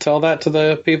 Well, tell that to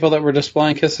the people that were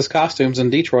displaying Kiss's costumes in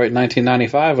Detroit in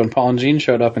 1995 when Paul and Gene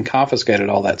showed up and confiscated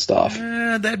all that stuff.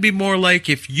 That'd be more like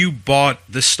if you bought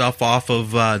the stuff off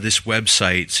of this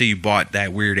website. So you bought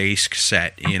that weird Ace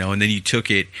cassette, and then you took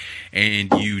it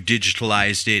and you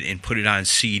digitalized it and put it on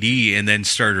CD and then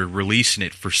started releasing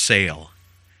it for sale.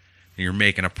 And you're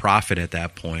making a profit at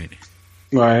that point.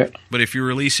 Right. But if you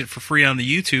release it for free on the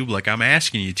YouTube, like I'm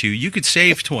asking you to, you could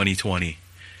save 2020.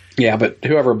 Yeah, but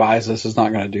whoever buys this is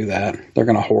not going to do that. They're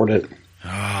going to hoard it.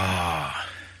 Ah.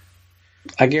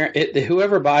 I guarantee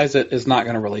whoever buys it is not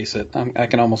going to release it. I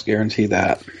can almost guarantee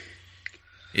that.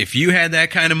 If you had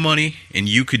that kind of money and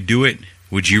you could do it,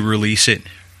 would you release it?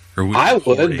 Or would I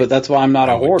would, but that's why I'm not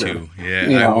a hoarder. Too.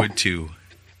 Yeah, I would too.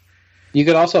 You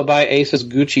could also buy Ace's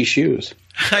Gucci shoes.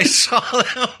 I saw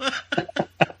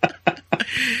that.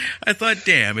 I thought,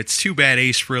 damn, it's too bad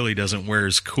Ace Frehley doesn't wear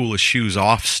his coolest shoes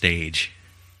off stage.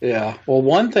 Yeah. Well,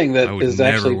 one thing that I would is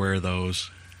never actually wear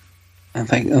those. I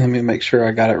think. Let me make sure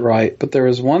I got it right. But there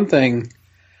was one thing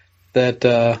that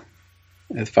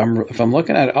if I'm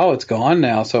looking at it, oh, it's gone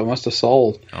now, so it must have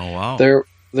sold. Oh wow.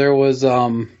 There was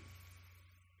Oh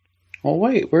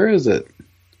wait, where is it?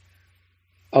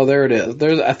 Oh, there it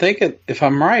is. I think if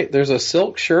I'm right, there's a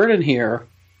silk shirt in here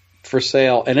for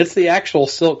sale, and it's the actual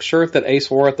silk shirt that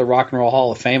Ace wore at the Rock and Roll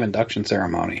Hall of Fame induction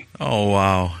ceremony. Oh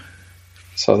wow.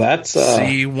 So that's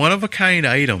one-of-a-kind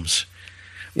items.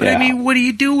 But yeah. I mean, what do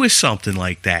you do with something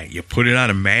like that? You put it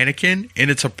on a mannequin, and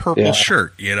it's a purple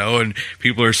shirt, and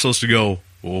people are supposed to go,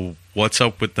 well, what's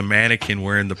up with the mannequin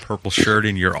wearing the purple shirt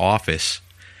in your office?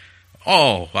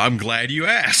 Oh, I'm glad you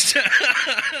asked.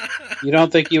 You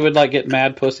don't think you would get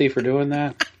mad pussy for doing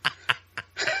that?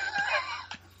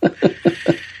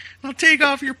 I'll take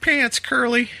off your pants,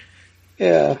 Curly.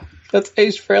 Yeah. That's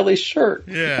Ace Frehley's shirt.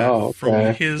 Yeah, okay.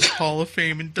 From his Hall of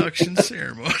Fame induction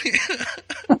ceremony.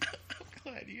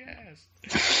 Glad you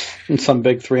asked. And some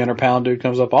big 300-pound dude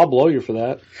comes up, I'll blow you for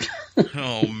that.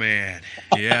 Oh, man.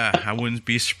 Yeah, I wouldn't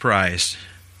be surprised.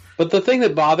 But the thing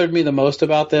that bothered me the most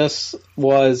about this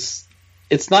was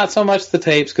it's not so much the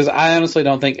tapes, because I honestly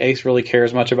don't think Ace really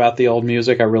cares much about the old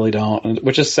music. I really don't,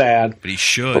 which is sad. But he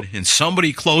should. And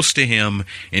somebody close to him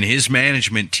and his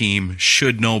management team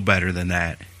should know better than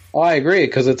that. Oh, I agree,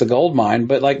 because it's a gold mine.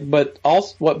 But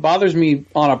also, what bothers me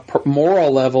on a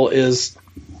moral level is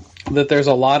that there's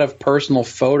a lot of personal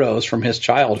photos from his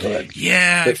childhood.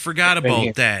 Yeah, I forgot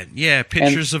about that. Yeah,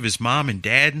 pictures of his mom and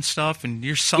dad and stuff, and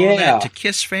you're selling that to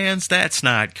Kiss fans? That's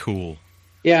not cool.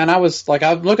 Yeah, and I'm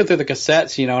looking through the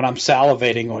cassettes, and I'm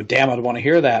salivating, going, damn, I'd want to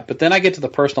hear that. But then I get to the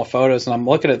personal photos, and I'm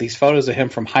looking at these photos of him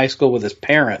from high school with his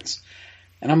parents,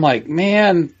 and I'm like,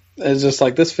 man, it's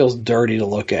just this feels dirty to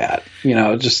look at.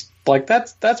 Just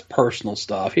that's personal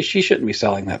stuff. She shouldn't be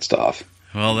selling that stuff.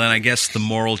 Well, then I guess the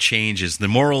moral changes. The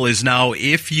moral is now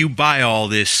if you buy all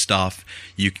this stuff,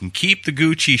 you can keep the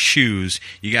Gucci shoes.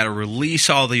 You got to release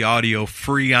all the audio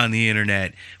free on the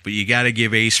internet, but you got to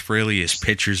give Ace Frehley his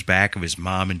pictures back of his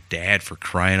mom and dad for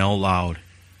crying out loud.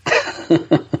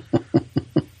 It's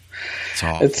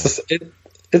awful.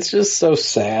 It's just so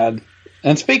sad.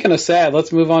 And speaking of sad,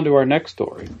 let's move on to our next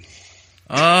story.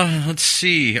 Let's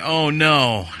see. Oh,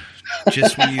 no.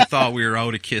 Just when you thought we were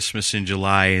out of Christmas in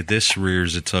July, this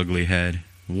rears its ugly head.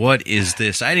 What is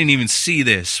this? I didn't even see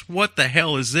this. What the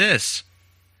hell is this?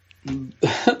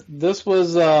 This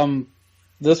is a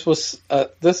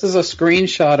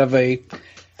screenshot of a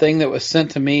thing that was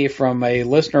sent to me from a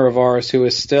listener of ours who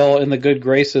is still in the good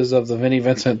graces of the Vinnie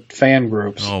Vincent fan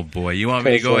groups. Oh, boy. You want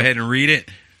me to go ahead and read it?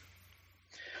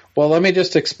 Well, let me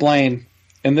just explain.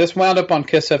 And this wound up on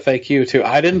Kiss FAQ, too.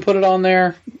 I didn't put it on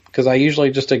there because I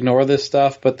usually just ignore this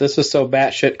stuff, but this is so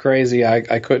batshit crazy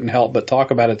I couldn't help but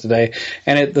talk about it today.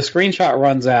 And the screenshot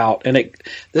runs out, and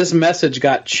this message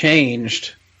got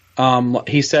changed.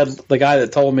 He said, the guy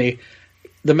that told me,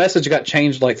 the message got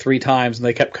changed like 3 times, and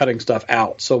they kept cutting stuff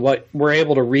out. So what we're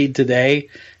able to read today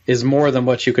is more than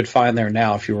what you could find there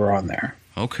now if you were on there.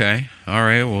 Okay. All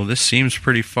right. Well, this seems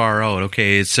pretty far out.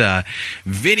 Okay. It's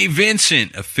Vinnie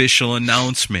Vincent official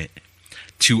announcement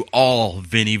to all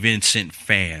Vinnie Vincent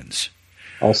fans.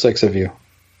 All 6 of you.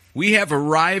 We have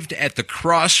arrived at the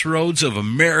crossroads of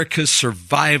America's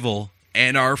survival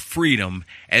and our freedom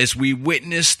as we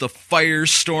witness the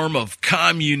firestorm of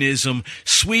communism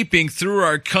sweeping through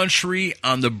our country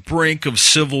on the brink of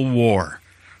civil war.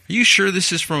 Are you sure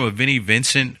this is from a Vinnie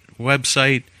Vincent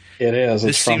website? It is.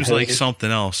 This seems like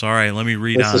something else. All right, let me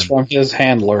read on. This is from his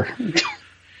handler.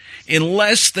 In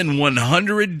less than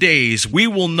 100 days, we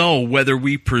will know whether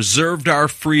we preserved our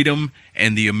freedom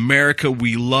and the America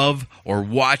we love or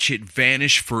watch it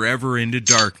vanish forever into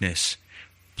darkness.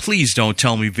 Please don't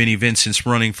tell me Vinnie Vincent's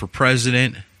running for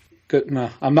president. Good.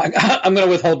 No, I'm not. I'm going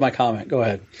to withhold my comment. Go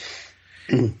ahead.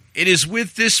 It is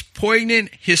with this poignant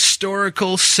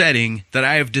historical setting that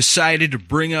I have decided to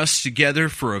bring us together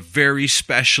for a very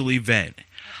special event.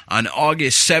 On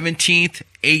August 17th,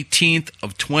 18th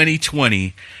of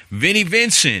 2020, Vinnie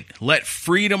Vincent Let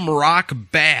Freedom Rock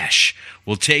Bash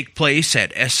will take place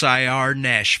at SIR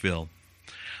Nashville.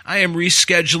 I am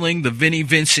rescheduling the Vinnie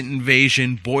Vincent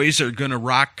Invasion Boys Are Gonna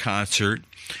Rock concert,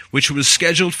 which was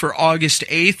scheduled for August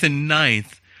 8th and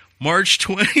 9th, March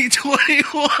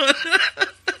 2021.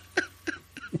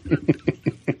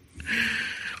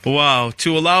 Wow,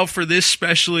 to allow for this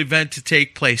special event to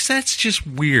take place. That's just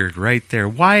weird right there.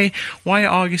 Why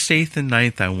August 8th and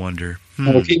 9th, I wonder?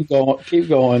 Well, keep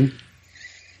going.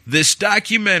 This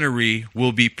documentary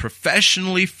will be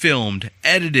professionally filmed,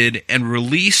 edited, and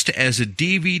released as a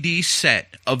DVD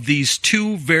set of these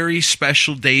 2 very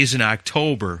special days in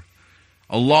October,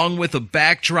 along with a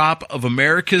backdrop of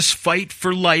America's fight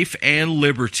for life and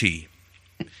liberty.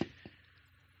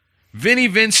 Vinnie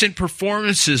Vincent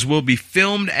performances will be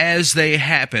filmed as they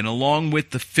happen, along with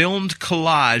the filmed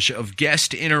collage of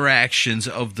guest interactions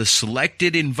of the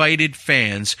selected invited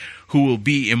fans who will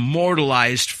be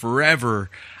immortalized forever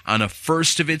on a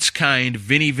first-of-its-kind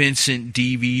Vinnie Vincent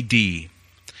DVD.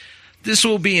 This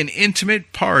will be an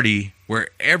intimate party where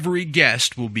every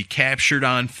guest will be captured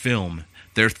on film.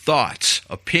 Their thoughts,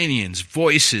 opinions,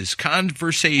 voices,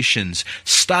 conversations,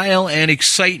 style, and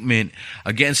excitement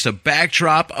against a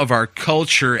backdrop of our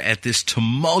culture at this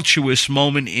tumultuous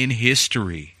moment in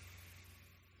history.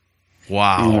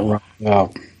 Wow.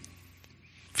 Wow.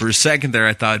 For a second there,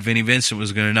 I thought Vinnie Vincent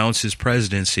was going to announce his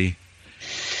presidency,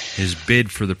 his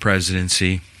bid for the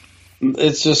presidency.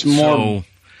 It's just more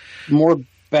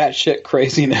batshit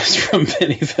craziness from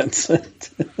Vinnie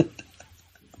Vincent.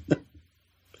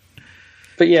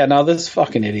 But yeah, no, this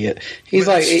fucking idiot. He's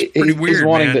like, he's weird,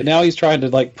 wanting man. to, now he's trying to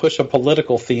like push a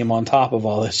political theme on top of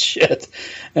all this shit.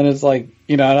 And it's like,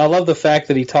 and I love the fact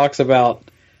that he talks about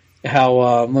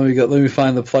how, let me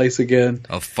find the place again.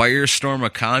 A firestorm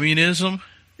of communism?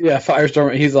 Yeah,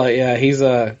 firestorm. He's like, yeah, he's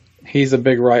a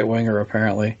big right winger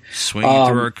apparently. Swinging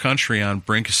through our country on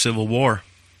brink of civil war.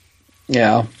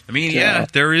 Yeah. I mean, yeah,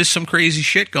 there is some crazy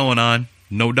shit going on.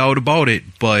 No doubt about it.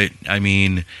 But, I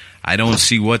mean, I don't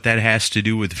see what that has to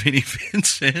do with Vinnie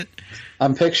Vincent.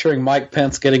 I'm picturing Mike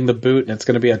Pence getting the boot, and it's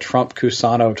going to be a Trump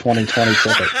Cusano 2020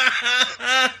 ticket.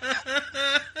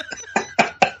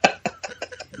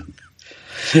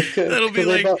 That'll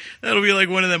be like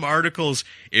one of them articles.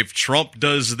 If Trump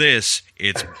does this,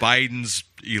 it's Biden's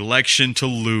election to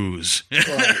lose.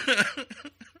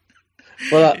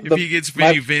 Well, if he gets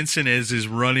Vinnie Vincent as his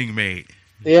running mate.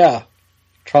 Yeah.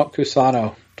 Trump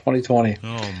Cusano 2020.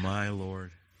 Oh, my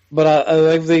Lord. But I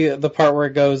like the part where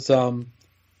it goes, a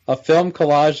film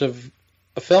collage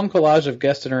of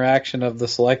guest interaction of the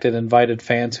selected invited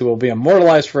fans who will be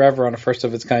immortalized forever on a first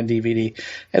of its kind DVD.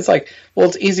 It's like, well,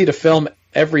 it's easy to film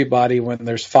everybody when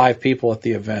there's 5 people at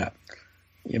the event.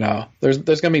 You know, there's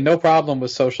going to be no problem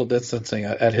with social distancing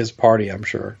at his party, I'm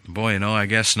sure. Boy, no, I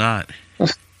guess not.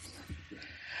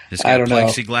 It's I got don't know.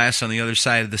 plexiglass on the other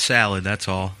side of the salad. That's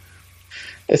all.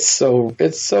 It's so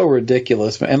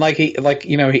ridiculous, man. And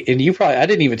and you probably, I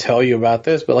didn't even tell you about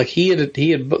this, but like he had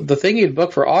the thing he had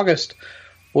booked for August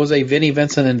was a Vinnie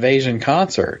Vincent Invasion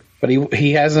concert, but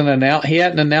he hadn't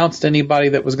announced anybody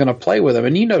that was going to play with him.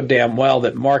 And you know damn well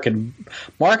that Mark and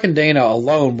Dana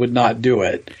alone would not do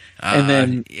it.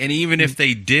 And even if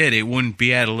they did, it wouldn't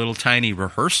be at a little tiny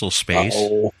rehearsal space.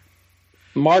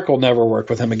 Mark will never work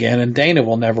with him again, and Dana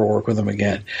will never work with him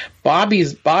again.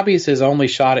 Bobby's his only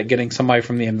shot at getting somebody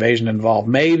from the Invasion involved.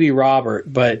 Maybe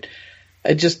Robert, but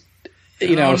it just, so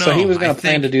he was going to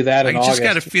plan to do that in August. I just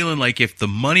got a feeling like if the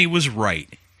money was right,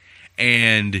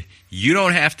 and you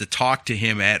don't have to talk to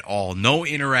him at all, no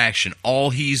interaction,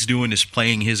 all he's doing is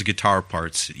playing his guitar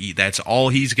parts. That's all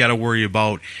he's got to worry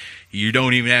about. You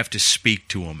don't even have to speak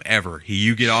to him ever.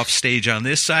 You get off stage on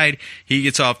this side, he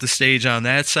gets off the stage on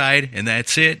that side, and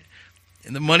that's it.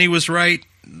 And the money was right,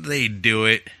 they'd do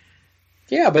it.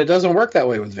 Yeah, but it doesn't work that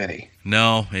way with Vinny.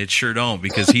 No, it sure don't,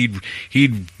 because he'd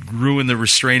ruin the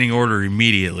restraining order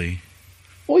immediately.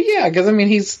 Well, yeah, because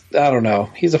I don't know,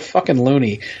 he's a fucking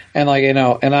loony, and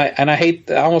I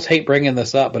almost hate bringing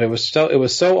this up, but it was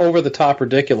so over the top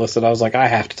ridiculous that I was like, I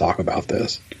have to talk about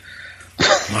this.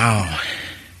 Wow.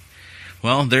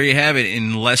 Well, there you have it.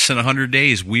 In less than 100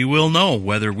 days, we will know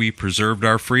whether we preserved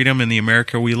our freedom in the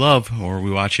America we love or we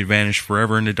watch it vanish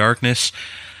forever into darkness,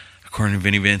 according to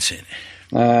Vinnie Vincent.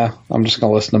 I'm just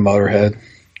going to listen to Motorhead.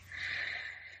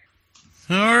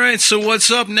 All right, so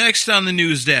what's up next on the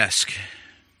news desk?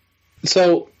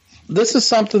 So this is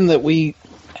something that we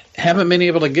haven't been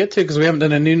able to get to because we haven't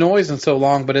done a new Noize in so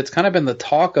long, but it's kind of been the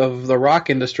talk of the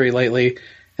rock industry lately.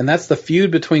 And that's the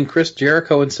feud between Chris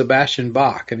Jericho and Sebastian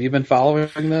Bach. Have you been following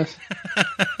this?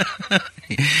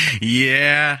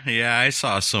 Yeah, I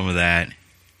saw some of that.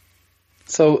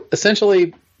 So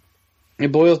essentially,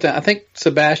 it boils down. I think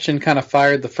Sebastian kind of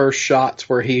fired the first shots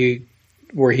where he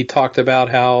talked about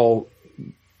how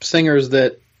singers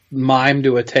that mime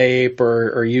to a tape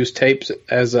or use tapes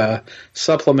as a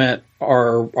supplement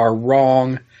are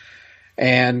wrong,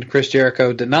 and Chris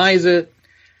Jericho denies it,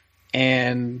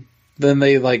 and then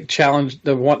they challenge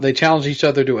each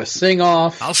other to a sing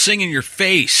off. I'll sing in your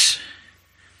face.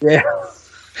 Yeah,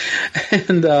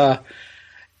 and I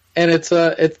hate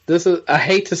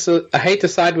to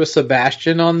side with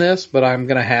Sebastian on this, but I'm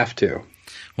gonna have to.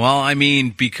 Well,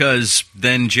 because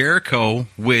then Jericho,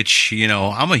 which,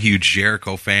 I'm a huge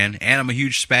Jericho fan, and I'm a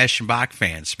huge Sebastian Bach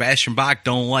fan. Sebastian Bach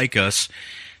don't like us.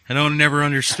 I never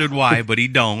understood why, but he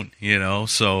don't,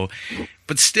 so,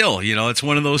 but still, it's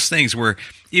one of those things where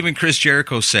even Chris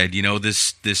Jericho said,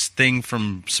 this thing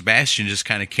from Sebastian just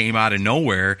kind of came out of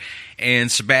nowhere,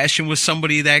 and Sebastian was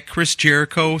somebody that Chris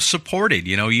Jericho supported,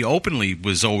 he openly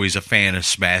was always a fan of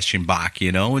Sebastian Bach,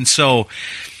 and so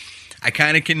I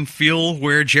kind of can feel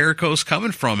where Jericho's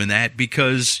coming from in that,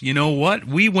 because you know what?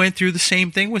 We went through the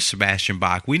same thing with Sebastian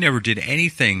Bach. We never did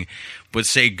anything but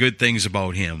say good things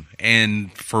about him.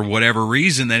 And for whatever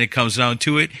reason, then it comes down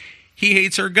to it, he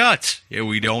hates our guts. Yeah,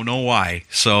 we don't know why.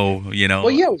 So, well,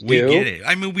 yeah, we get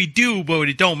it. We do, but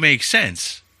it don't make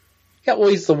sense. Yeah, well,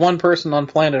 he's the one person on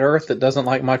planet Earth that doesn't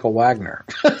like Michael Wagner.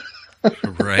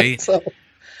 Right. So,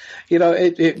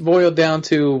 it boiled down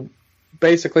to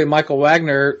basically Michael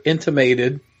Wagner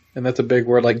intimated, and that's a big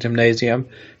word like gymnasium,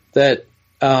 that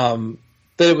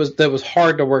it was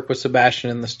hard to work with Sebastian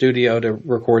in the studio to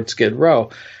record Skid Row.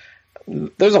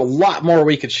 There's a lot more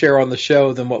we could share on the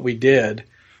show than what we did,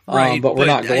 right? But we're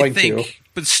not going to.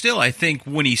 But still, I think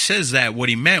when he says that, what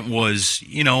he meant was,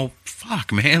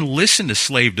 fuck, man, listen to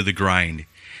Slave to the Grind.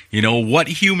 What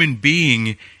human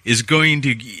being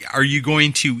are you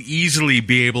going to easily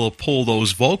be able to pull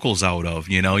those vocals out of?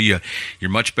 You're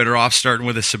much better off starting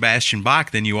with a Sebastian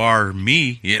Bach than you are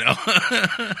me,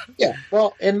 Yeah,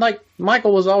 well, and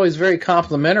Michael was always very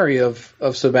complimentary of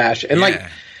Sebastian. And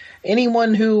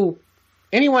anyone who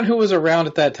was around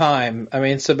at that time,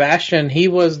 Sebastian, he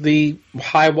was the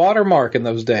high watermark in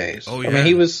those days. Oh, yeah.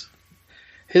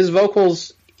 His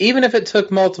vocals, even if it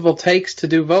took multiple takes to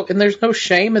do vocal, and there's no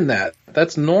shame in that.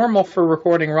 That's normal for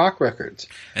recording rock records.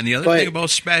 And the other thing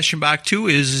about Sebastian Bach, too,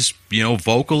 is,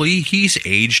 vocally, he's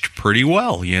aged pretty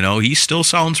well. He still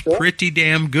sounds pretty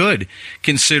damn good,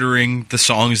 considering the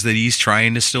songs that he's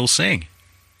trying to still sing.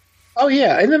 Oh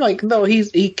yeah, and then like no,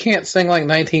 he can't sing like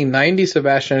 1990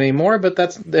 Sebastian anymore. But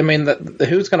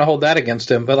who's going to hold that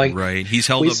against him? But like, right, he's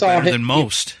held up better than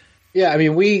most. Yeah, I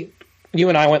mean you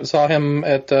and I went and saw him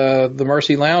at the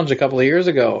Mercy Lounge a couple of years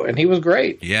ago, and he was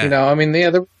great. Yeah, you know, I mean,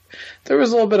 there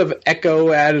was a little bit of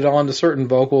echo added on to certain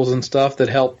vocals and stuff that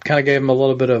helped, kind of gave him a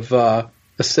little bit of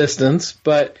assistance,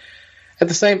 but. At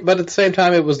the same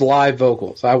time, it was live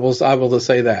vocals. I will to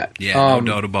say that. Yeah, no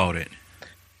doubt about it.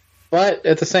 But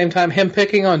at the same time, him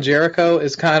picking on Jericho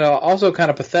is also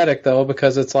kind of pathetic, though,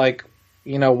 because it's like,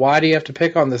 you know, why do you have to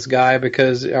pick on this guy?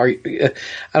 Because I don't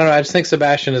know. I just think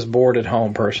Sebastian is bored at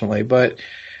home personally, but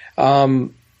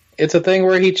it's a thing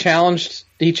where he challenged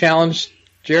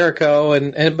Jericho,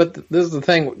 but this is the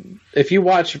thing: if you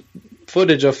watch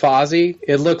footage of Fozzy,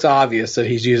 it looks obvious that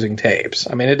he's using tapes.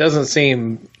 I mean, it doesn't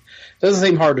seem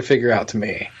hard to figure out to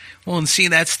me. Well, and see,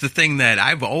 that's the thing that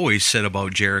I've always said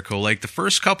about Jericho. Like, the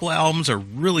first couple albums are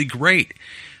really great,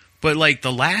 but like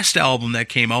the last album that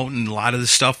came out and a lot of the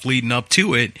stuff leading up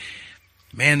to it,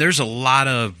 man, there's a lot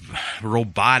of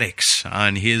robotics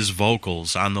on his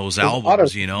vocals on those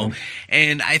albums, you know.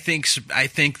 And I think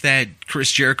that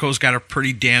Chris Jericho's got a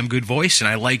pretty damn good voice, and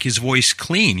I like his voice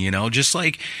clean, you know. Just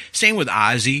like same with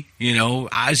Ozzy, you know.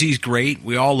 Ozzy's great.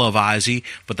 We all love Ozzy,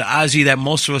 but the Ozzy that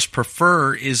most of us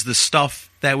prefer is the stuff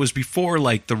that was before,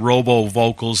 like the robo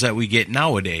vocals that we get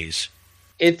nowadays.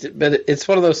 But it's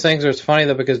one of those things where it's funny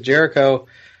though, because Jericho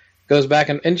goes back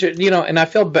and you know, and I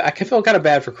feel kind of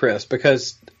bad for Chris,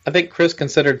 because I think Chris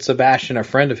considered Sebastian a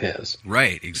friend of his.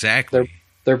 Right, exactly.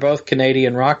 They're both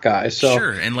Canadian rock guys. So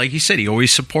sure, and like he said, he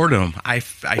always supported him. I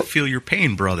feel your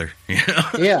pain, brother. You know?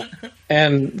 Yeah,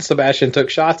 and Sebastian took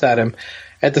shots at him.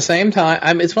 At the same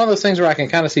time, it's one of those things where I can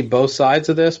kind of see both sides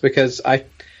of this, because I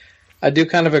do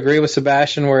kind of agree with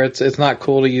Sebastian where it's not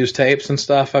cool to use tapes and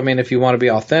stuff. I mean, if you want to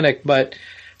be authentic, but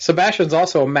Sebastian's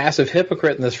also a massive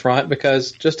hypocrite in this front,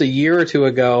 because just a year or two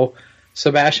ago,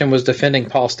 Sebastian was defending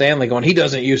Paul Stanley, going, he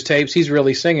doesn't use tapes, he's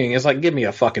really singing. It's like, give me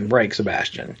a fucking break,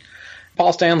 Sebastian.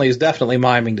 Paul Stanley is definitely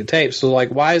miming to tapes, so like,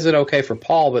 why is it okay for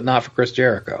Paul but not for Chris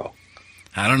Jericho?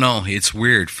 I don't know. It's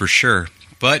weird for sure.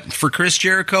 But for Chris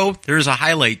Jericho, there's a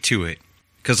highlight to it,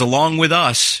 because along with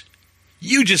us,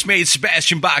 you just made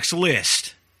Sebastian Bach's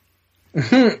list.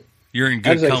 You're in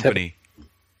good company.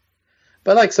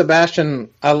 But like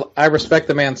Sebastian, I respect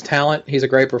the man's talent. He's a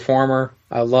great performer.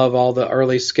 I love all the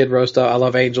early Skid Row stuff. I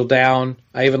love Angel Down.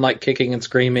 I even like Kicking and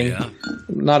Screaming. Yeah.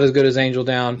 Not as good as Angel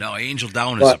Down. No, Angel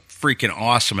Down is a freaking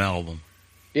awesome album.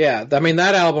 Yeah, I mean,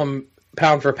 that album,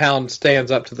 pound for pound, stands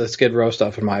up to the Skid Row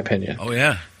stuff, in my opinion. Oh,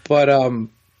 yeah. But I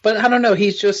don't know.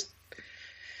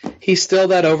 He's still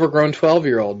that overgrown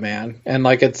 12-year-old, man. And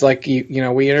like, it's like, you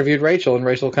know, we interviewed Rachel, and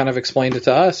Rachel kind of explained it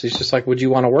to us. He's just like, would you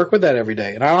want to work with that every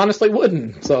day? And I honestly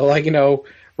wouldn't. So like, you know,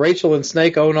 Rachel and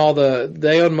Snake own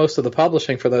most of the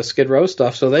publishing for the Skid Row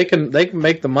stuff. So they can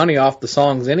make the money off the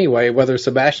songs anyway, whether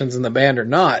Sebastian's in the band or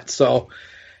not. So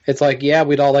it's like, yeah,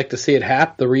 we'd all like to see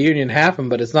the reunion happen,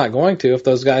 but it's not going to if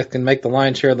those guys can make the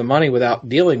lion's share of the money without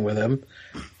dealing with him.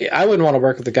 I wouldn't want to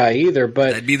work with the guy either, but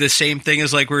that'd be the same thing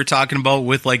as like we were talking about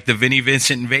with like the Vinnie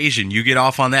Vincent invasion. You get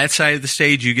off on that side of the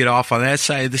stage, you get off on that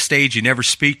side of the stage, you never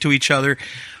speak to each other.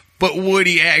 But would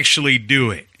he actually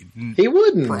do it? He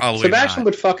wouldn't. Probably Sebastian not.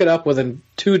 would fuck it up within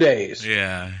 2 days.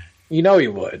 Yeah. You know he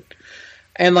would.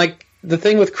 And like the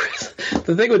thing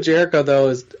with Jericho though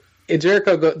is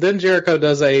Jericho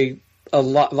does a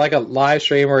live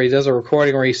stream where he does a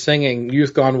recording where he's singing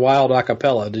Youth Gone Wild a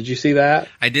cappella. Did you see that?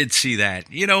 I did see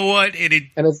that. You know what?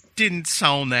 It didn't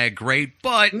sound that great,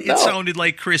 but it sounded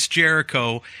like Chris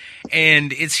Jericho,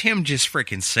 and it's him just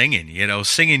freaking singing, you know,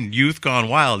 singing Youth Gone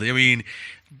Wild. I mean,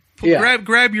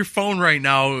 grab your phone right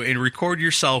now and record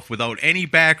yourself without any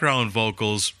background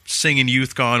vocals singing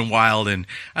Youth Gone Wild, and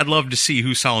I'd love to see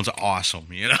who sounds awesome,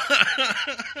 you know?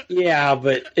 Yeah,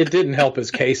 but it didn't help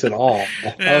his case at all.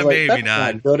 I was maybe like,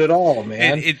 that's not good at all,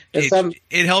 man.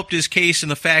 It helped his case in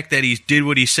the fact that he did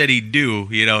what he said he'd do,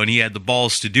 you know, and he had the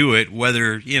balls to do it,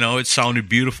 whether, you know, it sounded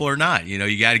beautiful or not. You know,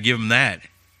 you got to give him that.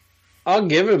 I'll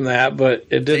give him that, but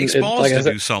it didn't. It takes balls to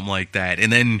do something like that,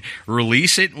 and then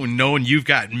release it when knowing you've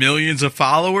got millions of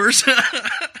followers.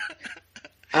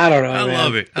 I don't know. I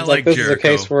love it. I it's like this Jericho. is a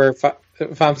case where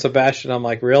if I'm Sebastian, I'm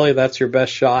like, really? That's your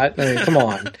best shot? I mean, come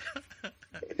on.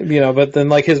 You know, but then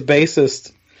like his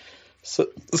bassist,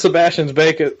 Sebastian's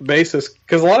bassist,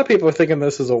 because a lot of people are thinking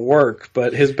this is a work,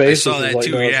 but his bassist is like,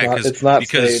 too, no, yeah, it's not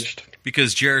staged.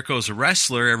 Because Jericho's a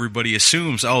wrestler, everybody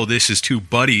assumes, oh, this is two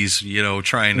buddies, you know,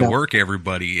 trying to work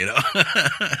everybody, you know.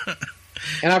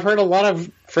 And I've heard a lot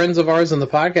of friends of ours in the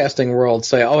podcasting world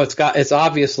say, oh, it's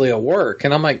obviously a work.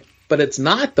 And I'm like, but it's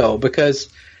not though, because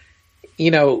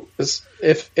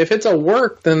if it's a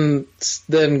work, then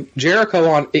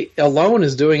Jericho alone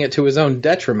is doing it to his own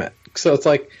detriment. So it's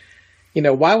like,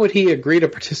 why would he agree to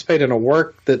participate in a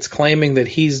work that's claiming that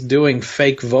he's doing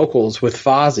fake vocals with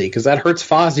Fozzy? Because that hurts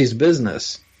Fozzy's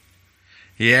business.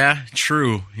 Yeah,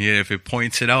 true. Yeah, if it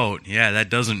points it out, that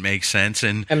doesn't make sense.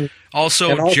 And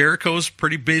Jericho's a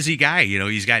pretty busy guy.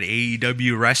 He's got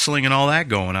AEW wrestling and all that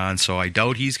going on, so I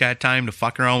doubt he's got time to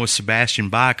fuck around with Sebastian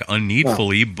Bach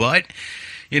unneedfully. Oh. But,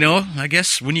 I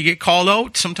guess when you get called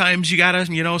out, sometimes you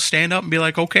gotta, stand up and be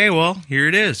like, okay, well, here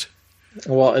it is.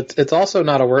 Well, it's also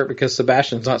not a work because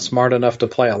Sebastian's not smart enough to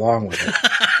play along with it.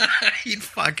 He'd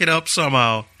fuck it up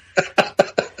somehow.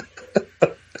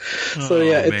 So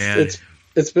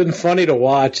it's been funny to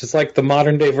watch. It's like the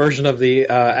modern day version of the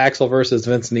Axl versus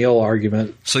Vince Neil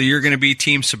argument. So you're going to be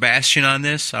Team Sebastian on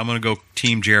this? I'm going to go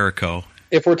Team Jericho.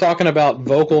 If we're talking about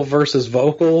vocal versus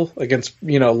vocal against,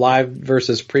 live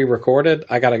versus pre-recorded,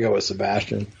 I got to go with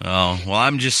Sebastian. Oh, well,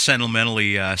 I'm just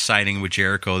sentimentally siding with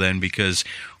Jericho then because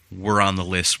we're on the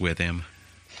list with him.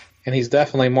 And he's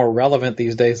definitely more relevant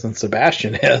these days than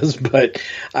Sebastian is, but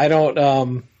I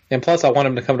don't... and plus, I want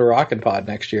him to come to Rockin' Pod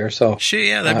next year. So shit,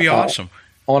 yeah, that'd be awesome.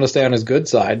 I want to stay on his good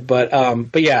side, but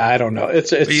yeah, I don't know.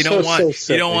 It's but you don't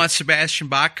want Sebastian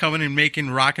Bach coming and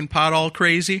making Rockin' Pod all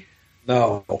crazy?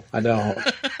 No, I don't.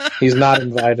 He's not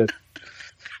invited.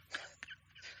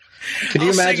 Could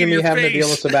you imagine me having to deal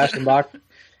with Sebastian Bach?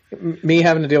 Me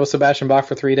having to deal with Sebastian Bach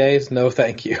for 3 days? No,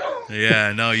 thank you.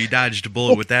 Yeah, no, you dodged a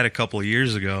bullet with that a couple of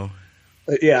years ago.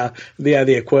 Yeah,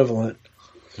 the equivalent.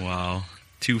 Wow,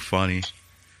 too funny.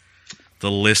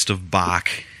 The list of Bach.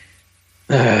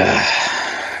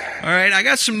 All right, I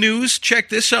got some news. Check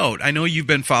this out. I know you've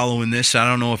been following this. I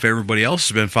don't know if everybody else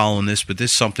has been following this, but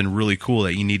this is something really cool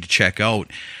that you need to check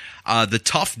out. The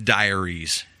Tough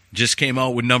Diaries just came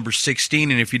out with number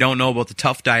 16, and if you don't know about the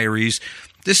Tough Diaries,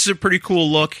 this is a pretty cool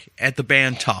look at the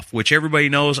band Tough, which everybody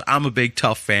knows I'm a big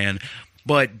Tough fan.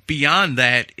 But beyond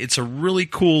that, it's a really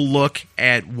cool look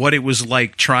at what it was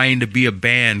like trying to be a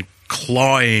band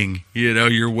clawing,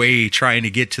 your way, trying to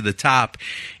get to the top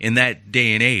in that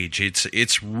day and age.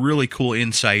 It's really cool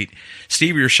insight.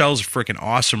 Stevie Rochelle's a freaking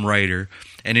awesome writer.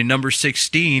 And in number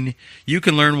 16, you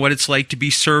can learn what it's like to be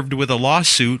served with a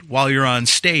lawsuit while you're on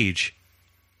stage.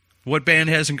 What band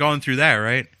hasn't gone through that,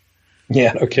 right?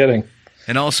 Yeah, no kidding.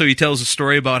 And also he tells a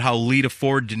story about how Lita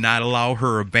Ford did not allow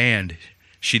her a band.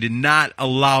 She did not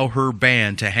allow her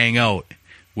band to hang out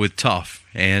with Tough.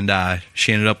 And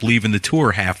she ended up leaving the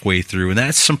tour halfway through. And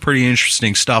that's some pretty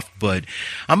interesting stuff. But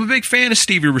I'm a big fan of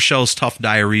Stevie Rochelle's Tough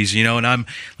Diaries, and I'm,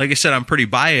 like I said, I'm pretty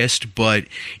biased. But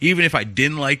even if I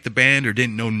didn't like the band or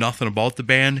didn't know nothing about the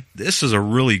band, this is a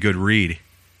really good read.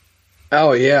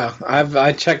 Oh, yeah.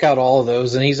 I check out all of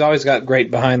those. And he's always got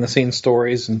great behind-the-scenes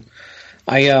stories. And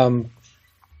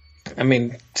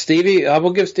Stevie, I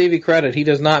will give Stevie credit. He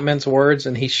does not mince words,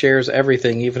 and he shares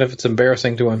everything, even if it's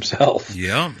embarrassing to himself.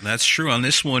 Yeah, that's true. On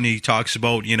this one, he talks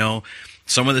about,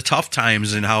 some of the tough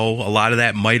times and how a lot of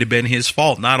that might have been his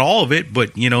fault. Not all of it,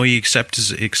 but, he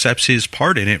accepts his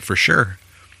part in it for sure.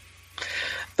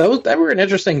 They were an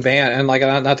interesting band, and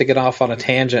not to get off on a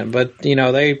tangent, but,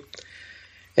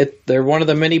 they're one of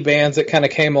the many bands that kind of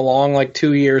came along like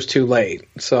 2 years too late.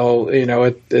 So,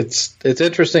 it's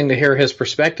interesting to hear his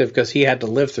perspective because he had to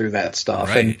live through that stuff.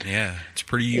 Right, and, yeah. It's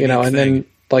pretty unique and then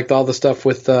like all the stuff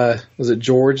with, was it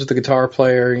George, the guitar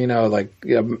player,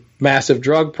 massive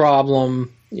drug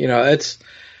problem, his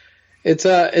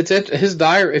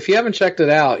diary. If you haven't checked it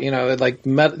out, you go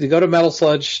to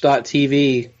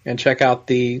metalsludge.tv and check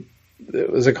out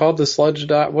was it called the Sludge?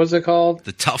 What is it called?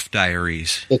 The Tough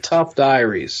Diaries. The Tough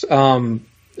Diaries.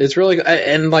 It's really,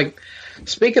 and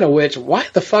speaking of which, why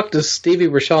the fuck does Stevie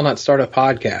Rochelle not start a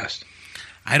podcast?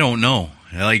 I don't know.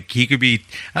 He could be.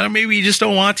 I don't know. Maybe he just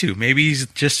don't want to. Maybe he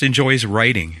just enjoys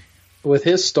writing. With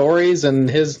his stories and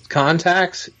his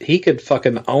contacts, he could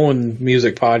fucking own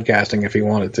music podcasting if he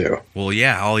wanted to. Well,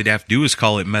 yeah. All he'd have to do is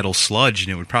call it Metal Sludge,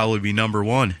 and it would probably be number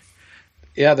one.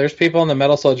 Yeah, there's people on the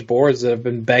Metal Sludge boards that have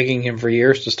been begging him for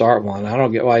years to start one. I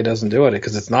don't get why he doesn't do it,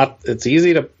 because it's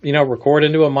easy to, record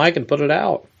into a mic and put it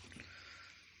out.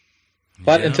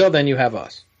 But until then, you have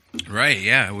us. Right,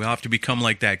 yeah. We'll have to become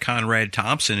like that Conrad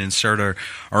Thompson and start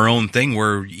our own thing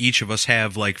where each of us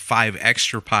have 5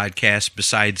 extra podcasts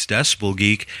besides Decibel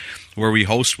Geek where we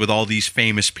host with all these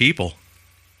famous people.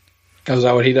 Oh, is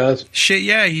that what he does? Shit,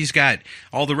 yeah. He's got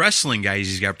all the wrestling guys.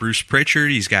 He's got Bruce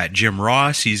Pritchard. He's got Jim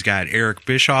Ross. He's got Eric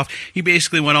Bischoff. He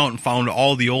basically went out and found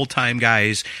all the old-time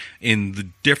guys in the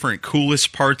different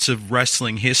coolest parts of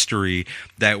wrestling history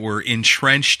that were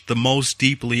entrenched the most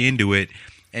deeply into it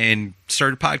and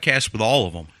started podcasts with all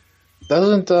of them.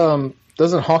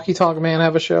 Doesn't Honky Tonk Man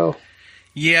have a show?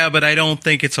 Yeah, but I don't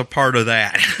think it's a part of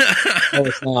that. No,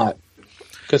 it's not.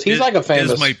 Because he's like a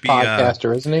famous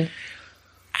podcaster, isn't he?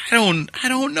 I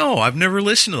don't know. I've never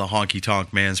listened to the Honky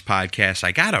Tonk Man's podcast.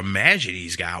 I gotta imagine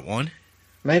he's got one.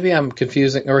 Maybe I'm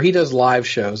confusing, or he does live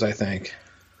shows, I think.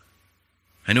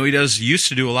 I know he used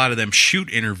to do a lot of them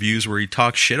shoot interviews where he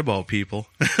talks shit about people.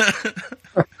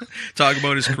 Talk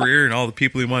about his career and all the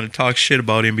people he wanted to talk shit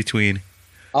about in between.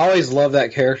 I always loved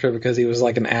that character because he was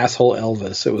like an asshole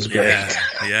Elvis. It was great.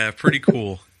 Yeah, pretty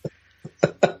cool.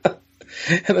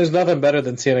 And there's nothing better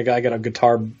than seeing a guy get a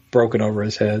guitar broken over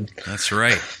his head. That's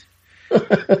right.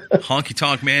 Honky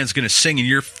Tonk Man's going to sing in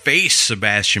your face,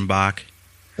 Sebastian Bach.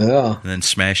 Yeah. And then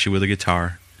smash you with a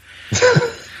guitar.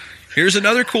 Here's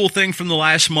another cool thing from the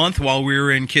last month while we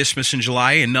were in Christmas in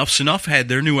July. Enuff Z'nuff had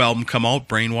their new album come out,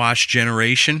 Brainwash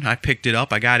Generation. I picked it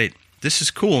up. I got it. This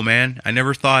is cool, man. I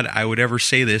never thought I would ever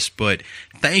say this, but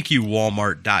thank you,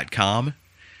 Walmart.com.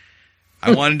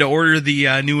 I wanted to order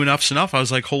the new Enuff Z'nuff. I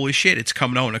was like, holy shit, it's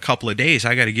coming out in a couple of days.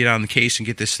 I got to get on the case and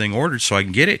get this thing ordered so I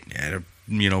can get it at a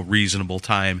reasonable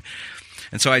time.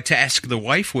 And so I tasked the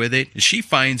wife with it, and she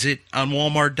finds it on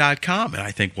Walmart.com. And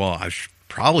I think, well, I've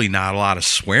probably not a lot of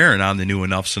swearing on the new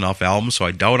Enuff Z'nuff album, so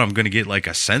I doubt I'm going to get like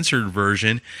a censored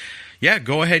version. Yeah,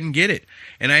 go ahead and get it.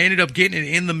 And I ended up getting it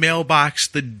in the mailbox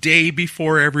the day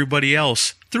before everybody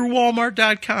else through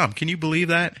Walmart.com. Can you believe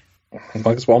that? I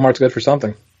guess Walmart's good for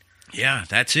something. Yeah,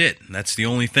 that's it. That's the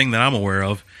only thing that I'm aware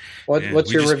of.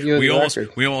 What's your review of the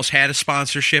record? We almost had a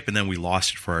sponsorship, and then we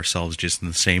lost it for ourselves just in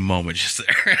the same moment, just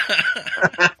there.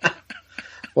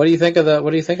 What do you think of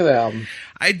the album?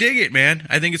 I dig it, man.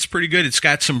 I think it's pretty good. It's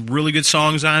got some really good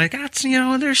songs on it.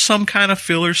 There's some kind of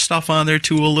filler stuff on there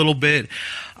too, a little bit.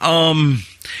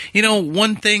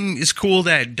 One thing is cool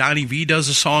that Donnie V does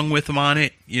a song with him on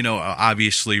it.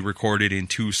 Obviously recorded in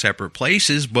two separate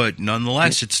places, but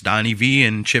nonetheless, it's Donnie V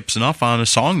and Chip Z'nuff on a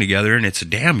song together, and it's a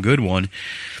damn good one.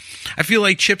 I feel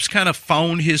like Chip's kind of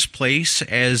found his place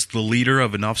as the leader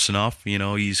of Enuff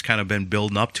Z'nuff. He's kind of been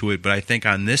building up to it, but I think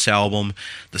on this album,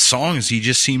 the songs, he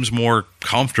just seems more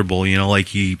comfortable, like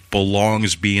he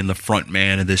belongs being the front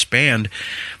man of this band.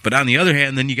 But on the other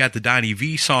hand, then you got the Donnie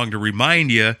V song to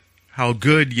remind you how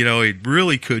good, it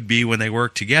really could be when they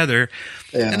work together.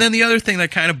 Yeah. And then the other thing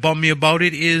that kind of bummed me about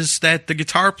it is that the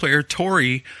guitar player,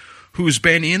 Tori, who's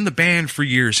been in the band for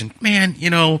years, and man,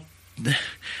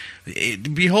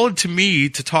 behold to me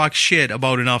to talk shit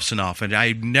about Enuff Z'nuff, and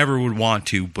I never would want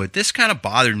to, but this kind of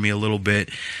bothered me a little bit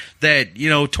that,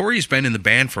 Tori's been in the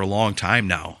band for a long time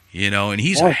now, and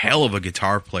he's a hell of a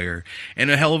guitar player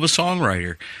and a hell of a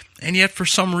songwriter. And yet, for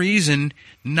some reason,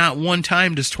 not one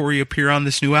time does Tori appear on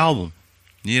this new album.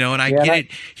 And I get it.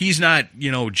 He's not,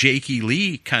 Jakey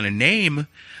Lee kind of name,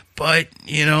 but,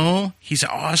 he's an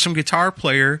awesome guitar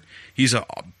player. He's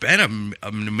been an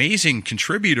amazing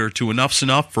contributor to Enuff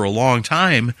Z'nuff for a long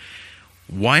time.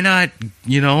 Why not?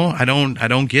 I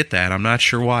don't get that. I'm not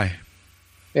sure why.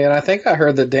 And I think I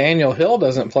heard that Daniel Hill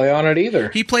doesn't play on it either.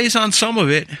 He plays on some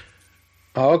of it.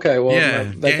 Oh, okay. Well,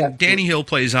 yeah, Danny Hill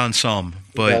plays on some,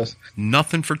 but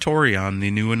nothing for Tori on the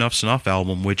new Enuff Z'nuff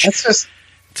album, which it's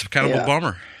kind of a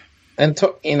bummer. And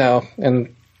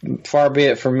and far be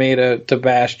it from me to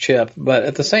bash Chip, but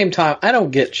at the same time, I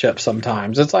don't get Chip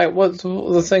sometimes. It's like, what's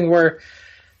the thing where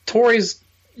Tori's,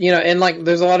 and like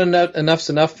there's a lot of Enuff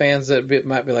Z'nuff fans that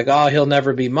might be like, oh, he'll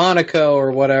never be Monaco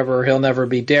or whatever, he'll never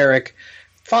be Derek.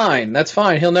 Fine, that's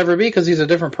fine. He'll never be because he's a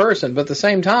different person. But at the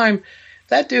same time,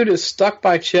 that dude is stuck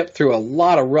by Chip through a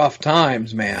lot of rough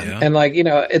times, man. Yeah. And like,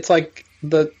 it's like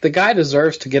the guy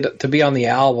deserves to be on the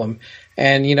album.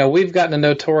 And, we've gotten to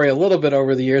know Tori a little bit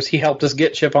over the years. He helped us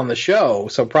get Chip on the show,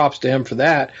 so props to him for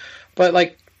that. But,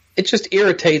 like, it just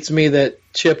irritates me that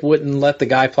Chip wouldn't let the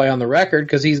guy play on the record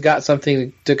because he's got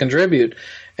something to contribute.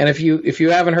 And if you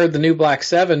haven't heard the new Black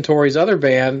 7, Tori's other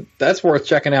band, that's worth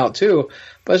checking out too.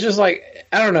 But it's just like,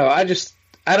 I don't know. I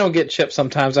don't get Chip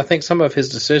sometimes. I think some of his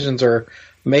decisions are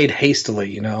made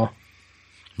hastily,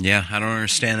 Yeah, I don't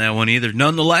understand that one either.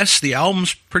 Nonetheless, the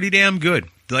album's pretty damn good.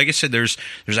 Like I said, there's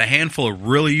a handful of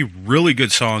really, really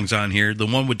good songs on here. The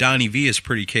one with Donnie V is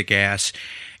pretty kick-ass.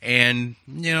 And,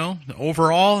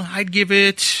 overall, I'd give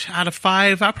it, out of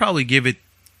 5, I'd probably give it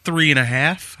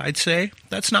 3.5, I'd say.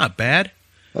 That's not bad.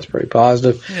 That's pretty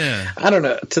positive. Yeah. I don't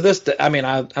know. To this day, I mean,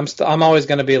 I'm always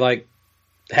going to be like,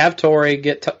 have Tori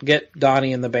get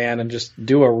Donnie in the band and just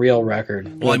do a real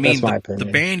record. Well, that's my opinion.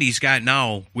 The band he's got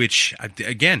now, which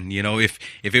again, if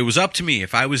it was up to me,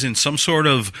 if I was in some sort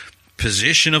of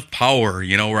position of power,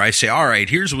 where I say, all right,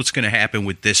 here's what's going to happen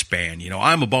with this band.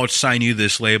 I'm about to sign you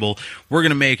this label. We're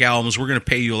going to make albums. We're going to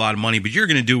pay you a lot of money, but you're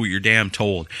going to do what you're damn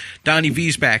told. Donnie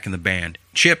V's back in the band.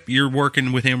 Chip, you're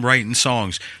working with him writing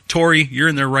songs. Tori, you're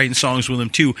in there writing songs with him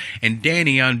too. And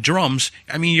Danny on drums.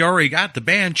 I mean, you already got the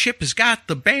band. Chip has got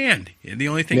the band. The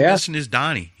only thing missing is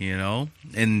Donnie,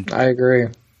 And I agree.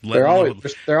 They're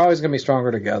always going to be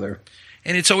stronger together.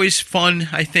 And it's always fun,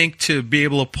 I think, to be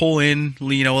able to pull in,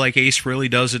 like Ace Frehley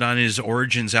does it on his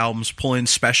Origins albums, pull in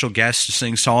special guests to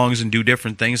sing songs and do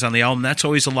different things on the album. That's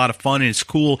always a lot of fun, and it's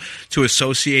cool to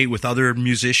associate with other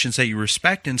musicians that you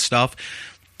respect and stuff.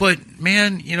 But,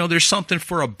 man, there's something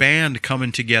for a band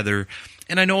coming together.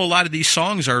 And I know a lot of these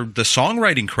songs are the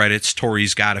songwriting credits.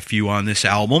 Tori's got a few on this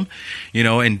album,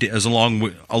 and as along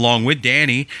with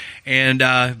Danny. And,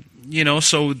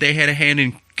 so they had a hand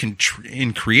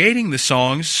in creating the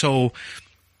songs. So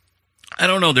I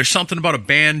don't know, there's something about a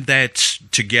band that's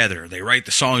together. They write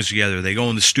the songs together, they go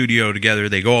in the studio together,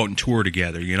 they go out and tour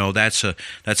together. That's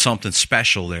something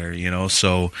special there.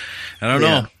 So I don't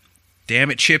know.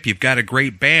 Damn it, Chip, you've got a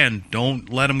great band. Don't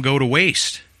let them go to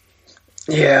waste.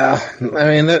 Yeah,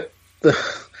 I mean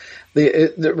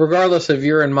regardless of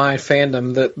your and my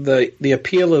fandom, the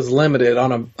appeal is limited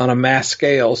on a mass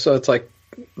scale. So it's like,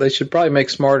 they should probably make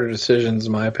smarter decisions,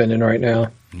 in my opinion, right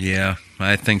now. Yeah,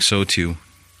 I think so, too.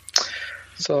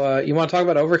 So, you want to talk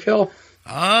about Overkill?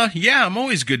 Yeah, I'm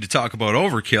always good to talk about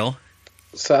Overkill.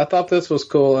 So, I thought this was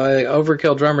cool.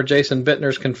 Overkill drummer Jason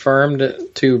Bittner's confirmed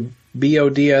to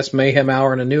BODS Mayhem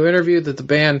Hour in a new interview that the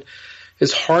band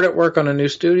is hard at work on a new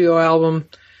studio album.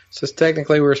 Says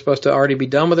technically we were supposed to already be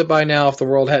done with it by now if the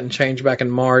world hadn't changed back in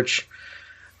March.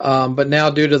 But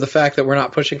now, due to the fact that we're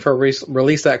not pushing for a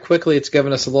release that quickly, it's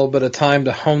given us a little bit of time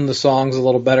to hone the songs a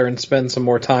little better and spend some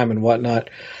more time and whatnot.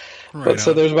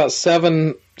 So there's about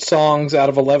 7 songs out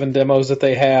of 11 demos that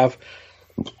they have.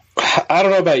 I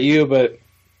don't know about you, but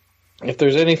if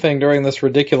there's anything during this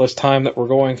ridiculous time that we're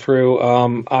going through,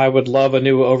 I would love a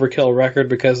new Overkill record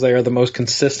because they are the most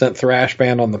consistent thrash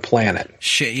band on the planet.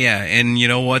 Shit, yeah. And you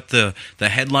know what? The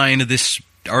headline of this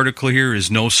article here is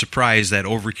no surprise that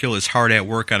Overkill is hard at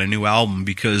work on a new album,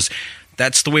 because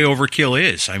that's the way Overkill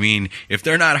is. I mean, if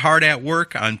they're not hard at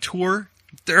work on tour,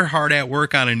 they're hard at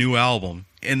work on a new album.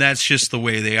 And that's just the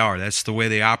way they are. That's the way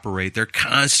they operate. They're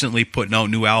constantly putting out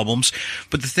new albums.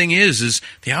 But the thing is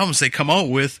the albums they come out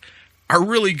with are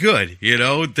really good.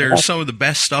 They're some of the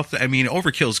best stuff. I mean,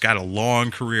 Overkill's got a long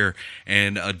career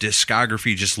and a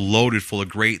discography just loaded full of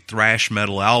great thrash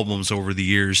metal albums over the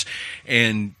years.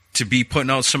 And to be putting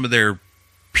out some of their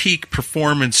peak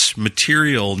performance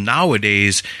material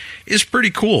nowadays is pretty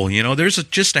cool. There's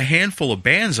just a handful of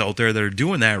bands out there that are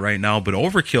doing that right now, but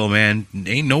Overkill, man,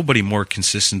 ain't nobody more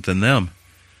consistent than them.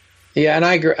 Yeah, and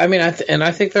I agree. I mean, I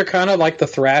think they're kind of like the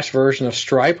thrash version of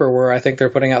Stryper, where I think they're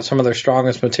putting out some of their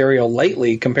strongest material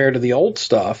lately compared to the old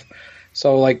stuff.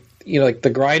 So, like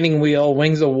the Grinding Wheel,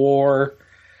 Wings of War,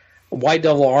 White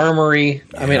Devil Armory.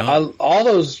 Yeah. I mean, all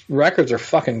those records are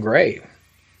fucking great.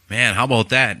 Man, how about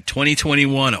that?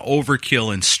 2021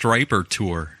 Overkill and Stryper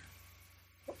tour.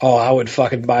 Oh, I would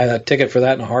fucking buy that ticket for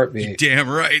that in a heartbeat. Damn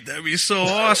right. That'd be so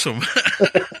awesome.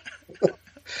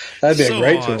 That'd be so a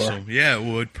great awesome. tour. Yeah, it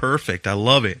would. Perfect. I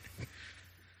love it.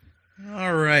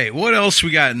 All right. What else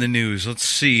we got in the news? Let's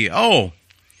see. Oh,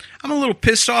 I'm a little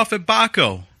pissed off at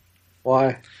Baco.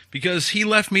 Why? Because he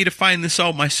left me to find this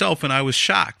out myself, and I was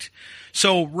shocked.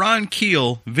 So Ron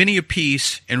Keel, Vinnie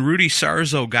Appice, and Rudy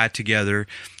Sarzo got together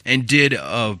and did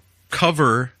a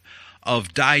cover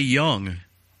of Die Young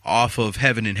off of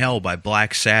Heaven and Hell by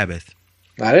Black Sabbath.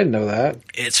 I didn't know that.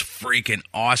 It's freaking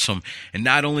awesome. And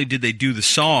not only did they do the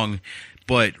song,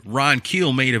 but Ron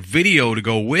Keel made a video to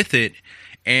go with it.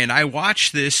 And I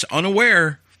watched this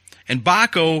unaware. And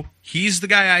Baco, he's the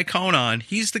guy I count on.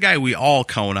 He's the guy we all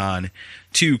count on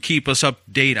to keep us up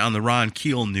to date on the Ron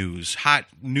Keel news. Hot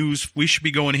news. We should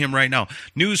be going to him right now.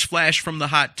 News flash from the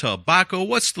hot tub. Baco,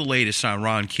 what's the latest on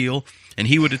Ron Keel? And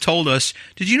he would have told us,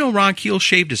 did you know Ron Keel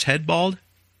shaved his head bald?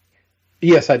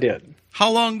 Yes, I did. How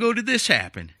long ago did this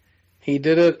happen? He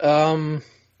did it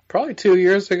probably 2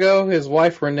 years ago. His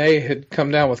wife, Renee, had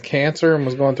come down with cancer and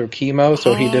was going through chemo,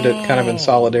 so he did it kind of in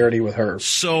solidarity with her.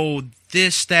 So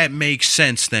that makes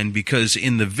sense then, because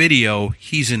in the video,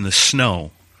 he's in the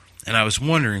snow. And I was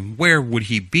wondering, where would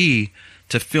he be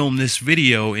to film this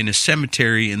video in a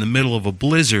cemetery in the middle of a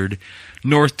blizzard,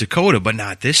 North Dakota, but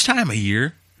not this time of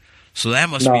year? So that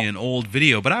must be an old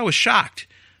video, but I was shocked.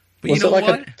 But was you know it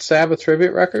like a Sabbath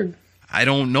tribute record? I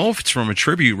don't know if it's from a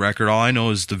tribute record. All I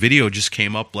know is the video just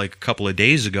came up like a couple of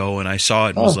days ago, and I saw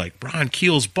it and was like, Ron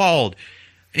Keel's bald,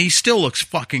 and he still looks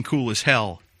fucking cool as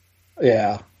hell.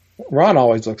 Yeah. Ron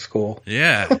always looks cool.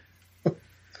 Yeah.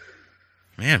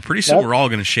 Man, pretty soon we're all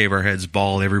going to shave our heads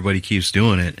bald. Everybody keeps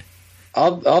doing it.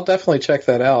 I'll definitely check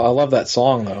that out. I love that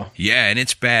song, though. Yeah, and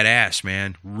it's badass,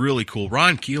 man. Really cool.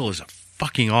 Ron Keel is a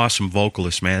fucking awesome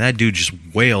vocalist, man. That dude just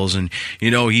wails, and,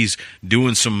 he's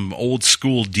doing some old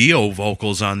school Dio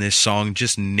vocals on this song,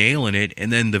 just nailing it,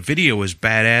 and then the video is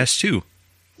badass, too.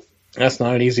 That's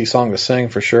not an easy song to sing,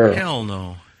 for sure. Hell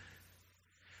no.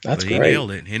 That's great. He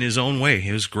nailed it in his own way.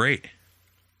 It was great.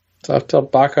 So I'll tell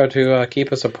Baco to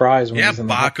keep us apprised when he's in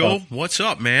the hot tub. Baco, what's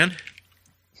up, man?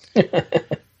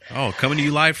 Oh, coming to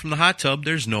you live from the hot tub.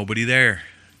 There's nobody there.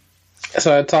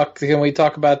 So can we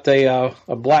talk about a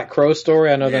Black Crow story?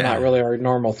 I know they're not really our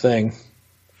normal thing.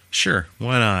 Sure,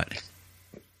 why not?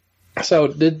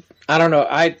 So I don't know.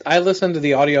 I listened to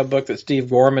the audiobook that Steve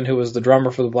Gorman, who was the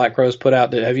drummer for the Black Crowes, put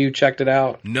out. Have you checked it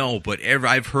out? No, but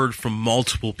I've heard from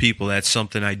multiple people that's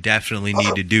something I definitely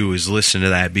need to do is listen to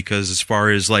that, because as far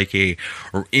as like a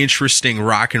interesting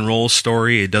rock and roll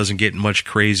story, it doesn't get much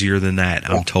crazier than that,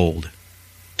 I'm told.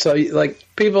 So like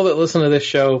people that listen to this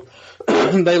show,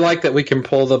 they like that we can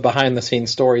pull the behind the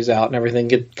scenes stories out and everything,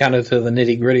 get kind of to the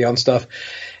nitty gritty on stuff.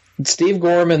 Steve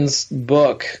Gorman's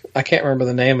book, I can't remember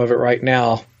the name of it right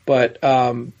now, but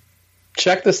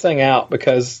check this thing out,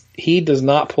 because he does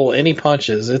not pull any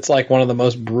punches. It's like one of the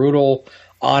most brutal,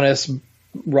 honest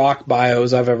rock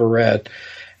bios I've ever read.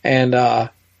 And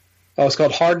it's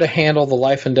called Hard to Handle, The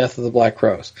Life and Death of the Black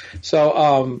Crowes.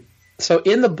 So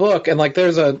in the book, and like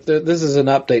this is an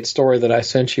update story that I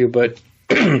sent you, but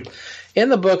in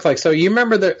the book, like, so you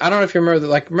remember I don't know if you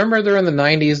remember remember there in the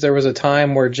 90s, there was a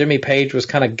time where Jimmy Page was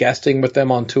kind of guesting with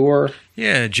them on tour?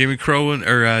 Yeah, Jimmy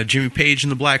Page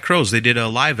and the Black Crowes, they did a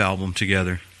live album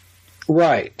together.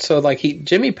 Right. So like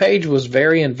Jimmy Page was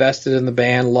very invested in the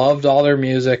band, loved all their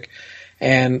music,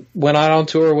 and went out on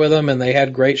tour with them, and they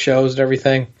had great shows and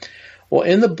everything. Well,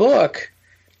 in the book,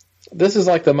 this is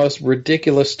like the most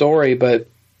ridiculous story, but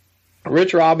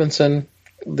Rich Robinson,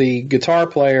 the guitar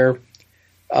player,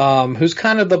 who's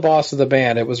kind of the boss of the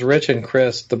band. It was Rich and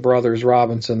Chris, the brothers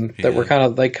Robinson, that were kind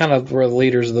of were the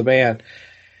leaders of the band.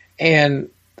 And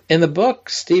in the book,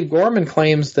 Steve Gorman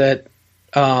claims that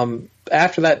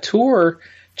after that tour,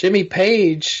 Jimmy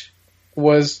Page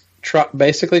was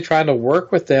basically trying to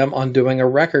work with them on doing a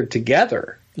record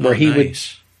together, where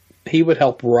he would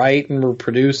help write and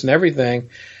produce and everything.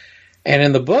 And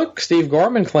in the book, Steve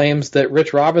Gorman claims that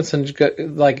Rich Robinson,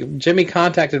 like Jimmy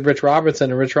contacted Rich Robinson,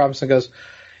 and Rich Robinson goes,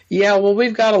 "Yeah, well,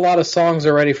 we've got a lot of songs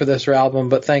already for this album,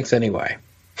 but thanks anyway."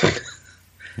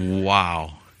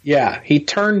 Wow. Yeah, he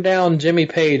turned down Jimmy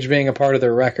Page being a part of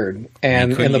their record.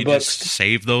 And in the book, just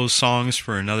save those songs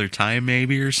for another time,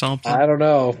 maybe, or something? I don't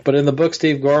know. But in the book,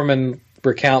 Steve Gorman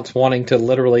recounts wanting to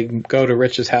literally go to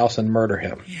Rich's house and murder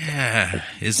him. Yeah.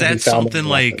 Is that something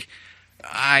like,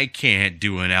 I can't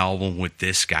do an album with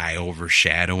this guy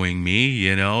overshadowing me,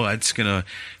 It's going to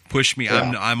push me.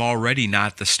 Yeah. I'm already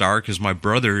not the star because my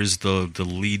brother is the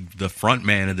lead, the front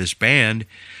man of this band.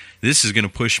 This is going to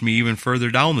push me even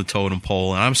further down the totem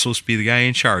pole, and I'm supposed to be the guy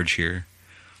in charge here.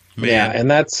 Man, yeah,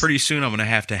 and that's pretty soon I'm going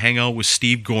to hang out with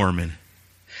Steve Gorman.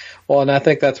 Well, and I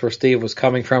think that's where Steve was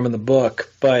coming from in the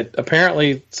book. But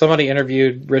apparently somebody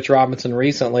interviewed Rich Robinson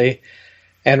recently,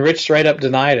 and Rich straight up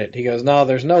denied it. He goes, "No,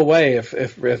 there's no way.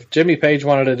 If Jimmy Page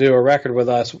wanted to do a record with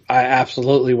us, I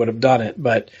absolutely would have done it."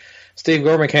 But Steve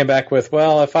Gorman came back with,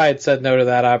 "Well, if I had said no to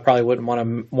that, I probably wouldn't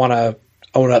want to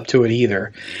own up to it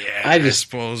either." Yeah, I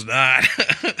suppose not.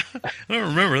 I don't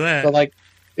remember that. But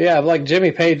like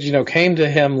Jimmy Page, came to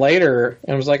him later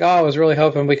and was like, "Oh, I was really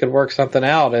hoping we could work something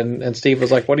out." And Steve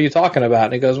was like, "What are you talking about?"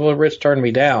 And he goes, "Well, Rich turned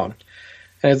me down."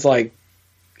 And it's like,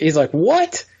 he's like,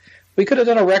 "What? We could have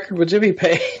done a record with Jimmy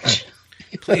Page."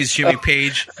 Please, Jimmy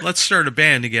Page, let's start a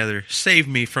band together. Save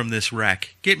me from this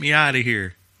wreck. Get me out of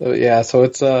here. So, yeah, so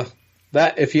it's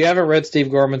that if you haven't read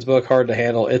Steve Gorman's book, Hard to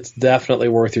Handle, it's definitely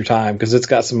worth your time because it's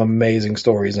got some amazing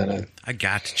stories in it. I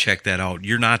got to check that out.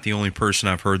 You're not the only person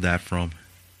I've heard that from.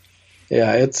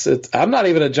 Yeah, it's. I'm not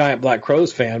even a giant Black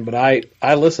Crowes fan, but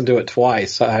I listened to it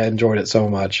twice. I enjoyed it so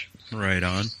much. Right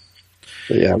on.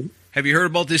 But yeah. Have you heard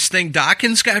about this thing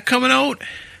Dawkins got coming out?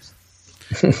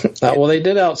 Well, they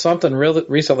did out something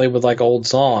recently with like old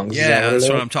songs. Yeah, that's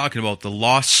what I'm talking about. The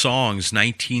Lost Songs,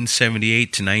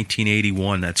 1978 to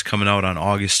 1981. That's coming out on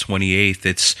August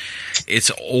 28th.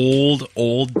 It's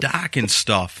old Dawkins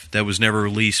stuff that was never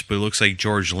released, but it looks like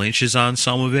George Lynch is on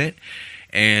some of it.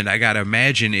 And I got to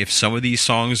imagine if some of these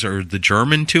songs are the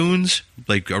German tunes,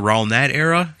 like around that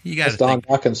era, you got to think.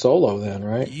 Don Dokken solo then,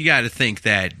 right? You got to think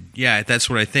that, yeah, that's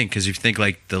what I think. Because if you think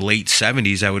like the late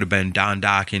 70s, that would have been Don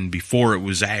Dokken before it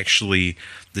was actually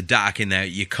the Dokken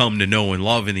that you come to know and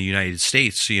love in the United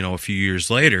States, a few years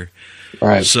later.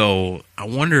 Right. So I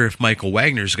wonder if Michael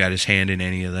Wagner's got his hand in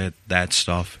any of that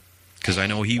stuff, because I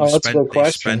know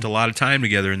they spent a lot of time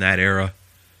together in that era.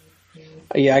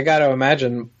 Yeah, I got to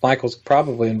imagine Michael's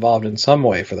probably involved in some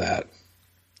way for that.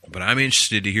 But I'm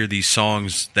interested to hear these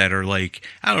songs that are like,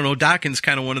 I don't know, Dokken's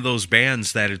kind of one of those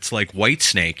bands that it's like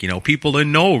Whitesnake. People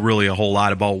didn't know really a whole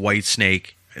lot about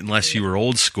Whitesnake unless you were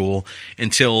old school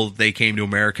until they came to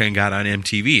America and got on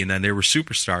MTV, and then they were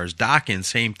superstars. Dokken,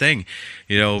 same thing.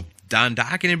 Don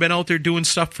Dokken had been out there doing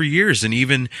stuff for years, and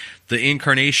even the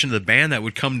incarnation of the band that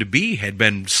would come to be had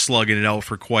been slugging it out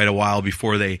for quite a while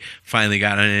before they finally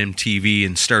got on MTV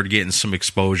and started getting some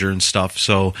exposure and stuff.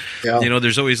 So,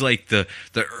 there's always like the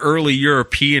early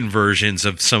European versions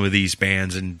of some of these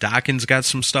bands, and Dokken's got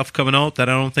some stuff coming out that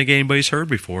I don't think anybody's heard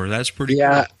before. That's pretty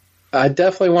cool. I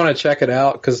definitely want to check it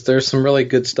out because there's some really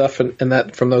good stuff in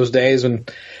that from those days. And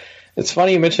it's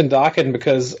funny you mentioned Dokken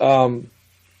because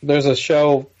there's a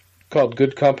show called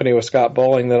Good Company with Scott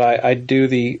Bowling that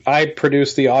I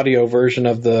produce the audio version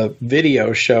of the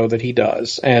video show that he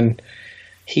does, and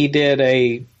he did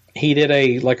a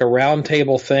like a round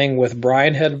table thing with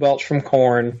Brian Head-Welch from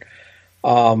Korn,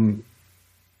 Morgan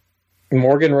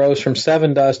Rose from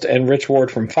Seven Dust, and Rich Ward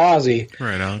from Fozzy.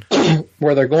 Right on.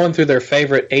 Where they're going through their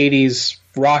favorite 80s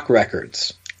rock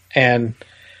records, and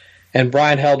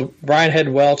Brian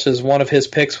Head-Welch, is one of his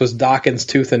picks was Dokken's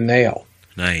Tooth and Nail.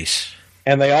 Nice.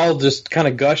 And they all just kind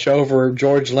of gush over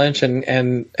George Lynch and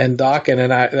Dokken,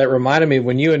 and that reminded me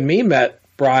when you and me met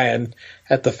Brian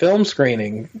at the film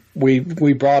screening. We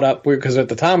brought up because at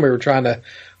the time we were trying to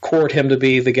court him to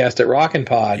be the guest at Rockin'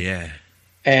 Pod. Yeah.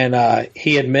 And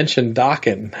he had mentioned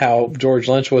Dokken, how George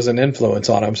Lynch was an influence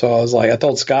on him. So I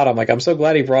told Scott, I'm so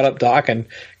glad he brought up Dokken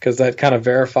because that kind of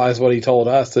verifies what he told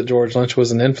us, that George Lynch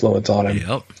was an influence on him.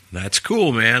 Yep, that's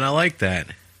cool, man. I like that.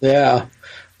 Yeah.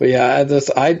 But yeah,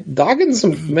 Dokken's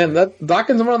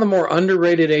one of the more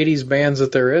underrated 80s bands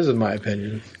that there is, in my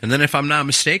opinion. And then if I'm not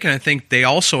mistaken, I think they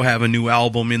also have a new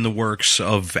album in the works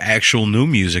of actual new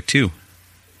music, too.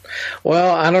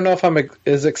 Well, I don't know if I'm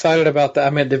as excited about that. I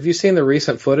mean, have you seen the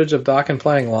recent footage of Dokken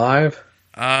playing live?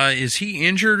 Is he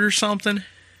injured or something?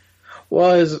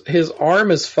 Well, his arm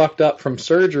is fucked up from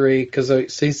surgery because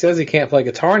he says he can't play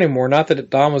guitar anymore. Not that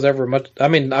Don was ever much... I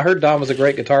mean, I heard Don was a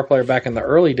great guitar player back in the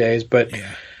early days, but...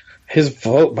 Yeah. His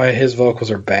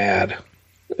vocals are bad.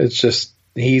 It's just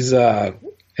his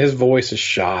voice is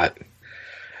shot.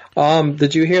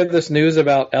 Did you hear this news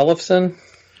about Ellefson?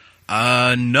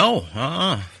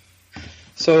 No.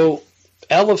 So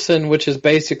Ellefson, which is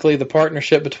basically the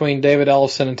partnership between David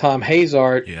Ellefson and Tom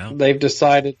Hazard, they've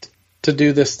decided to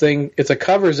do this thing. It's a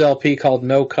covers LP called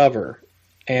No Cover,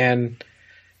 and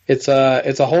it's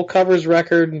a whole covers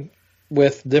record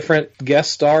with different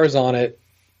guest stars on it.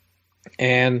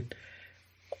 And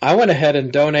I went ahead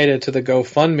and donated to the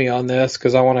GoFundMe on this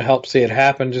because I want to help see it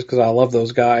happen just because I love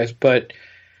those guys. But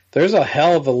there's a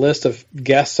hell of a list of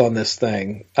guests on this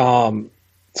thing.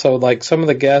 So, like, some of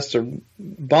the guests are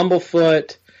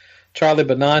Bumblefoot, Charlie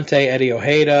Benante, Eddie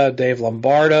Ojeda, Dave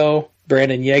Lombardo,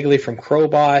 Brandon Yeagley from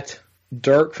Crowbot,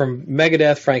 Dirk from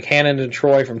Megadeth, Frank Hannon and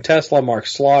Troy from Tesla, Mark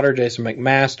Slaughter, Jason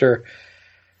McMaster,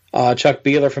 Chuck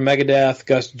Beeler from Megadeth,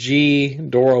 Gus G,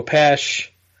 Doro Pesh,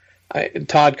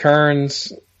 Todd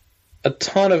Kearns, a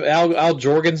ton of Al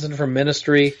Jorgensen from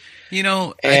Ministry.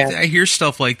 I hear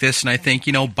stuff like this, and I think,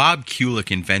 Bob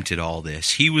Kulick invented all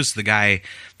this. He was the guy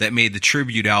that made the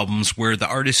tribute albums where the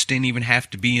artists didn't even have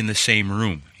to be in the same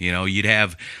room. You'd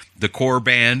have the core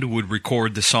band would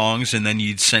record the songs, and then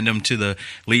you'd send them to the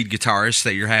lead guitarist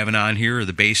that you're having on here, or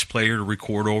the bass player to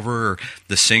record over, or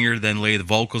the singer then lay the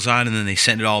vocals on, and then they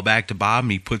send it all back to Bob,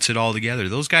 and he puts it all together.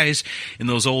 Those guys in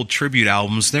those old tribute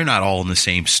albums, they're not all in the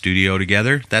same studio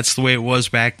together. That's the way it was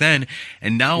back then,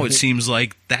 and now it seems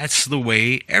like that's the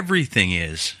way everything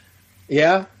is.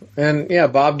 Yeah, and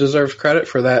Bob deserves credit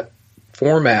for that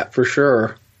format for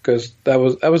sure. Because that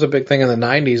was a big thing in the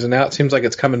 90s, and now it seems like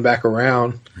it's coming back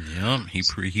around. Yeah, he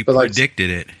predicted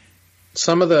it.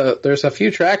 There's a few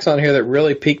tracks on here that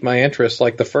really piqued my interest.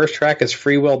 Like the first track is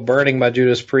Free Will Burning by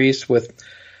Judas Priest with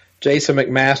Jason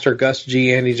McMaster, Gus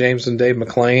G, Andy James, and Dave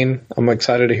McClain. I'm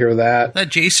excited to hear that. That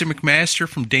Jason McMaster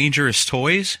from Dangerous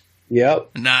Toys?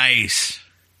 Yep. Nice.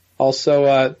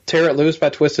 Also, Tear It Loose by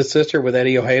Twisted Sister with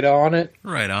Eddie Ojeda on it.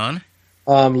 Right on.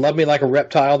 Love Me Like a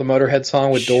Reptile, the Motorhead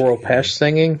song with Doro Pesh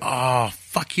singing. Oh,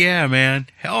 fuck yeah, man.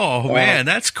 Oh, man,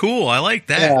 that's cool. I like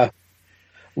that. Yeah.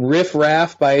 Riff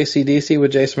Raff by AC/DC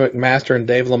with Jason McMaster and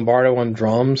Dave Lombardo on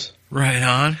drums. Right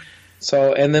on.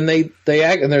 So, and then they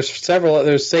act, and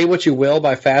there's Say What You Will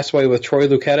by Fastway with Troy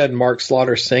Luccketta and Mark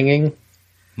Slaughter singing.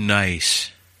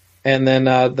 Nice. And then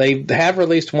they have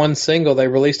released one single. They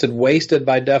released it, Wasted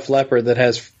by Def Leppard, that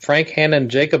has Frank Hannon,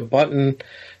 Jacob Bunton,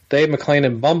 Dave McClain,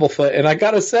 and Bumblefoot. And I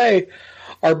gotta say,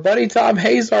 our buddy Tom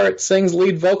Hazart sings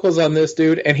lead vocals on this,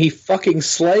 dude, and he fucking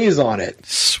slays on it.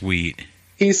 Sweet.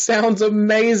 He sounds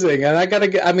amazing. And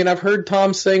I've heard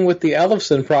Tom sing with the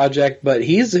Ellefson project, but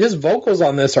his vocals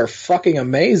on this are fucking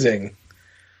amazing.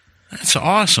 That's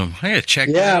awesome. I gotta check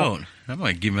that out. I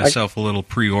might give myself a little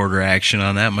pre-order action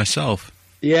on that myself.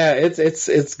 Yeah,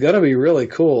 it's gonna be really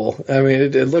cool. I mean,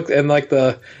 it looked, and like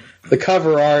the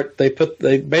cover art, they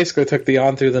basically took the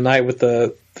On Through the Night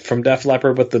from Def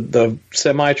Leppard with the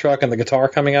semi truck and the guitar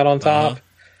coming out on top.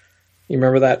 You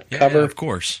remember that cover? Yeah, of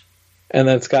course. And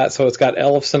then it's got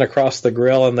Ellefson across the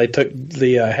grill, and they took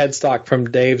the headstock from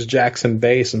Dave's Jackson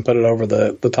bass and put it over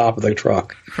the top of the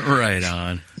truck. Right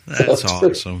on. That's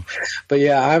awesome. But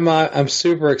yeah, I'm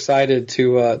super excited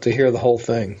to hear the whole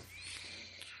thing.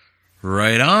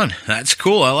 Right on. That's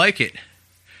cool. I like it.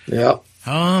 Yeah.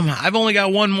 I've only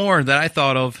got one more that I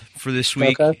thought of for this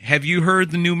week. Okay. Have you heard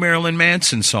the new Marilyn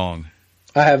Manson song?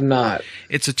 I have not.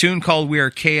 It's a tune called We Are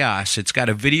Chaos. It's got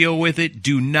a video with it.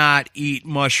 Do not eat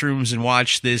mushrooms and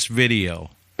watch this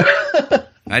video.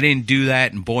 I didn't do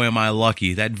that, and boy, am I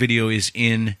lucky. That video is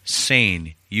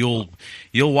insane. You'll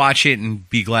watch it and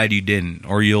be glad you didn't,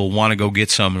 or you'll want to go get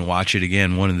some and watch it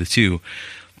again, one of the two.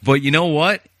 But you know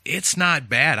what? It's not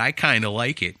bad. I kind of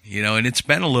like it, and it's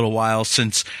been a little while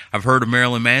since I've heard a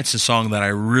Marilyn Manson song that I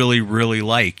really, really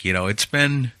like. It's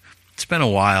been a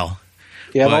while.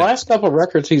 Yeah, the last couple of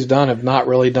records he's done have not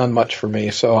really done much for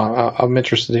me, so I'm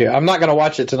interested to hear. I'm not going to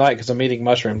watch it tonight because I'm eating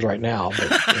mushrooms right now.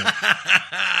 But,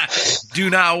 Do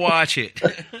not watch it.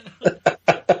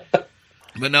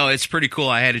 But no, it's pretty cool.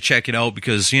 I had to check it out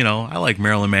because, I like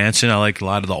Marilyn Manson. I like a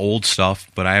lot of the old stuff,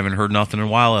 but I haven't heard nothing in a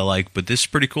while I like. But this is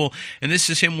pretty cool. And this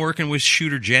is him working with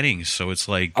Shooter Jennings, so it's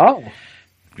like, I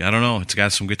don't know. It's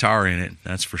got some guitar in it,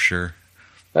 that's for sure.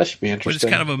 That should be interesting.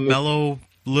 But it's kind of a mellow,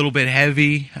 little bit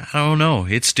heavy. I don't know.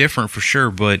 It's different for sure.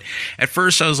 But at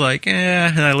first I was like,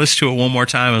 and I listened to it one more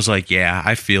time. I was like, yeah,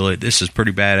 I feel it. This is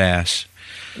pretty badass.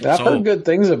 I've heard good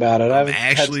things about it.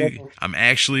 I'm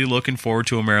actually looking forward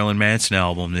to a Marilyn Manson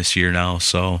album this year now.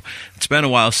 So it's been a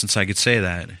while since I could say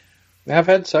that. I've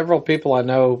had several people I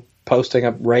know posting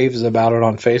up raves about it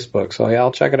on Facebook. So yeah,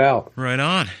 I'll check it out. Right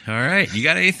on. All right. You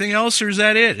got anything else, or is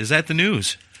that it? Is that the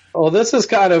news? Well, this is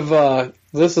kind of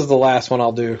this is the last one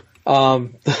I'll do.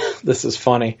 This is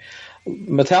funny.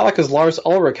 Metallica's Lars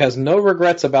Ulrich has no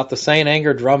regrets about the Saint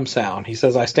Anger drum sound. He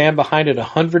says, "I stand behind it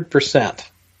 100%.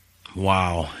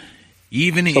 Wow.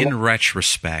 Even in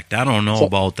retrospect, I don't know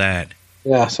about that.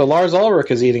 Yeah, so Lars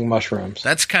Ulrich is eating mushrooms.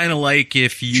 That's kind of like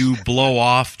if you blow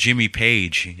off Jimmy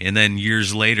Page, and then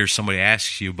years later somebody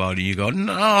asks you about it, and you go,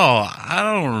 no, I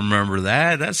don't remember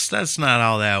that. That's not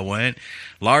how that went.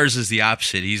 Lars is the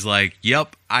opposite. He's like,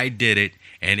 yep, I did it,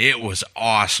 and it was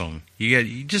awesome.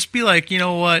 You just be like, you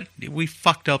know what? We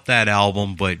fucked up that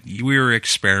album, but we were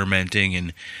experimenting,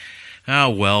 and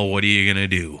well, what are you going to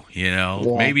do?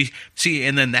 Maybe see,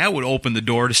 and then that would open the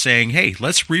door to saying, hey,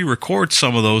 let's re-record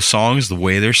some of those songs the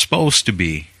way they're supposed to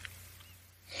be.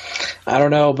 I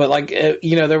don't know, but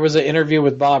there was an interview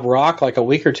with Bob Rock like a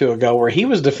week or two ago where he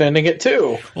was defending it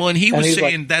too. Well, and he was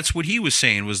saying that's what he was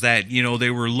saying was that, they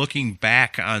were looking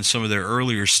back on some of their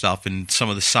earlier stuff and some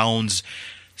of the sounds,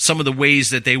 some of the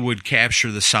ways that they would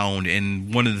capture the sound,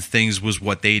 and one of the things was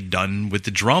what they'd done with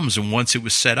the drums. And once it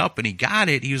was set up and he got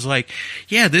it, he was like,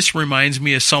 yeah, this reminds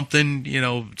me of something,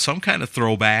 some kind of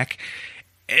throwback.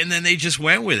 And then they just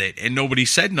went with it, and nobody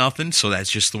said nothing, so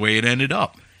that's just the way it ended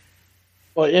up.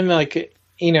 Well, and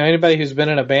anybody who's been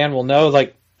in a band will know,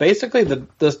 basically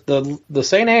the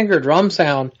Saint Anger drum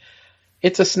sound,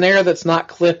 it's a snare that's not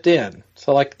clipped in.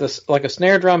 So like a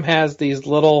snare drum has these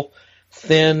little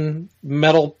thin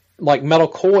metal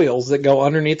coils that go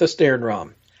underneath a snare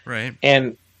drum. Right.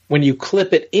 And when you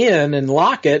clip it in and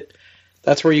lock it,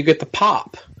 that's where you get the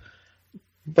pop.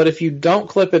 But if you don't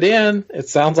clip it in, it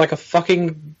sounds like a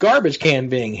fucking garbage can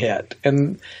being hit.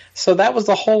 And so that was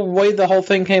the whole way the whole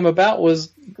thing came about, was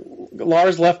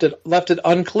Lars left it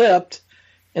unclipped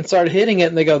and started hitting it,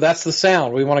 and they go, that's the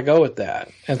sound. We want to go with that.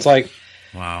 And it's like,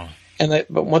 wow.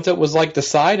 But once it was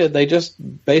decided, they just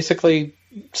basically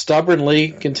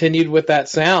stubbornly continued with that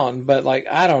sound. But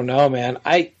I don't know, man.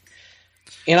 I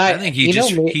think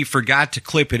he forgot to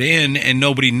clip it in, and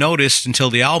nobody noticed until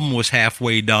the album was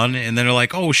halfway done, and then they're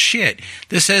like, oh shit,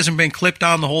 this hasn't been clipped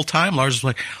on the whole time. Lars was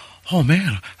like, oh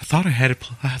man, I thought I had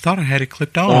it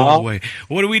clipped on all the way.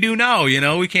 What do we do now?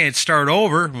 We can't start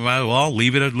over. Well,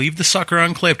 leave the sucker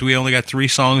unclipped. We only got 3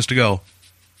 songs to go.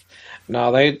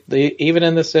 No, they even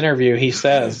in this interview, he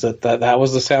says that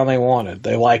was the sound they wanted.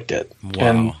 They liked it. Wow.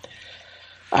 And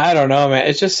I don't know, man.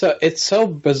 It's just it's so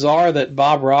bizarre that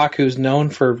Bob Rock, who's known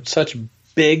for such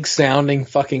big sounding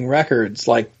fucking records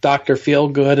like Dr.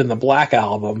 Feelgood and the Black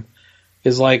Album,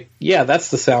 is like, yeah,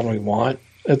 that's the sound we want.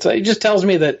 It just tells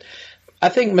me that I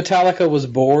think Metallica was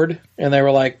bored and they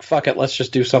were like, fuck it, let's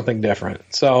just do something different.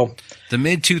 So the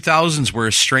mid-2000s were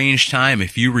a strange time.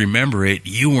 If you remember it,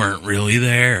 you weren't really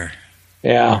there.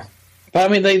 Yeah. But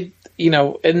I mean, they,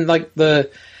 and like a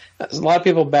lot of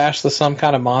people bash the Some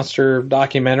Kind of Monster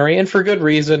documentary, and for good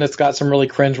reason. It's got some really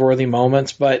cringeworthy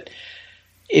moments, but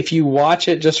if you watch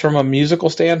it just from a musical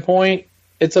standpoint,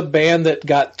 it's a band that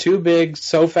got too big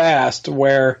so fast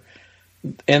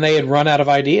and they had run out of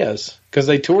ideas because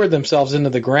they toured themselves into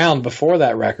the ground before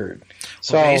that record.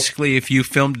 So well, basically, if you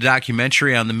filmed a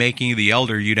documentary on the making of The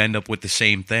Elder, you'd end up with the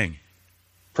same thing.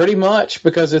 Pretty much,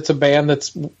 because it's a band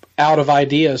that's out of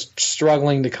ideas,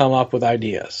 struggling to come up with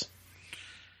ideas.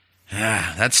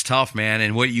 That's tough, man.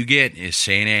 And what you get is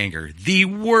Saint Anger, the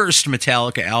worst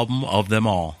Metallica album of them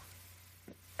all.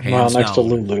 Hands next to down.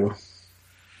 Lulu.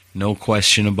 No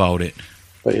question about it.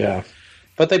 But yeah.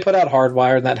 But they put out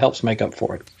Hardwired, and that helps make up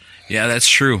for it. Yeah, that's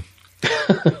true.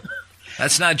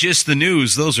 That's not just the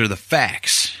news. Those are the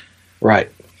facts. Right.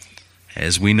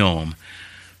 As we know them.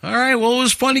 All right, well, it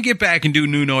was fun to get back and do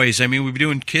new Noize. I mean, we've been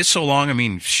doing Kiss so long. I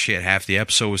mean, shit, half the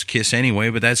episode was Kiss anyway,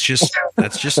 but that's just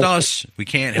us. We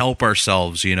can't help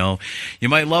ourselves, You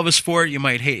might love us for it. You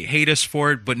might hate us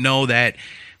for it, but know that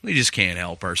we just can't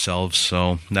help ourselves.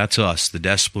 So that's us, the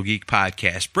Decibel Geek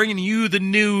Podcast, bringing you the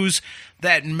news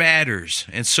that matters.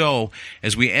 And so,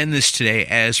 as we end this today,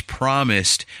 as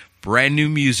promised, brand new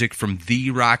music from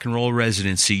the Rock and Roll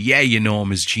Residency. Yeah, you know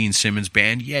him as Gene Simmons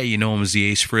Band. Yeah, you know him as the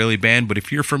Ace Frehley Band. But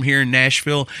if you're from here in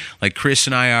Nashville, like Chris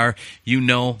and I are, you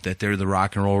know that they're the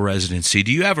Rock and Roll Residency.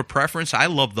 Do you have a preference? I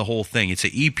love the whole thing. It's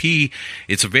an EP.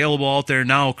 It's available out there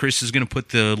now. Chris is going to put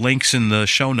the links in the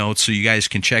show notes so you guys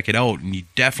can check it out. And you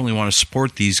definitely want to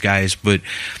support these guys. But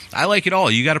I like it all.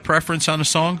 You got a preference on a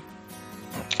song?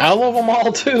 I love them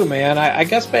all too, man. I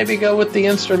guess maybe go with the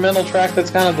instrumental track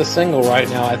that's kind of the single right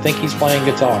now. I think he's playing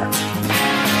guitar.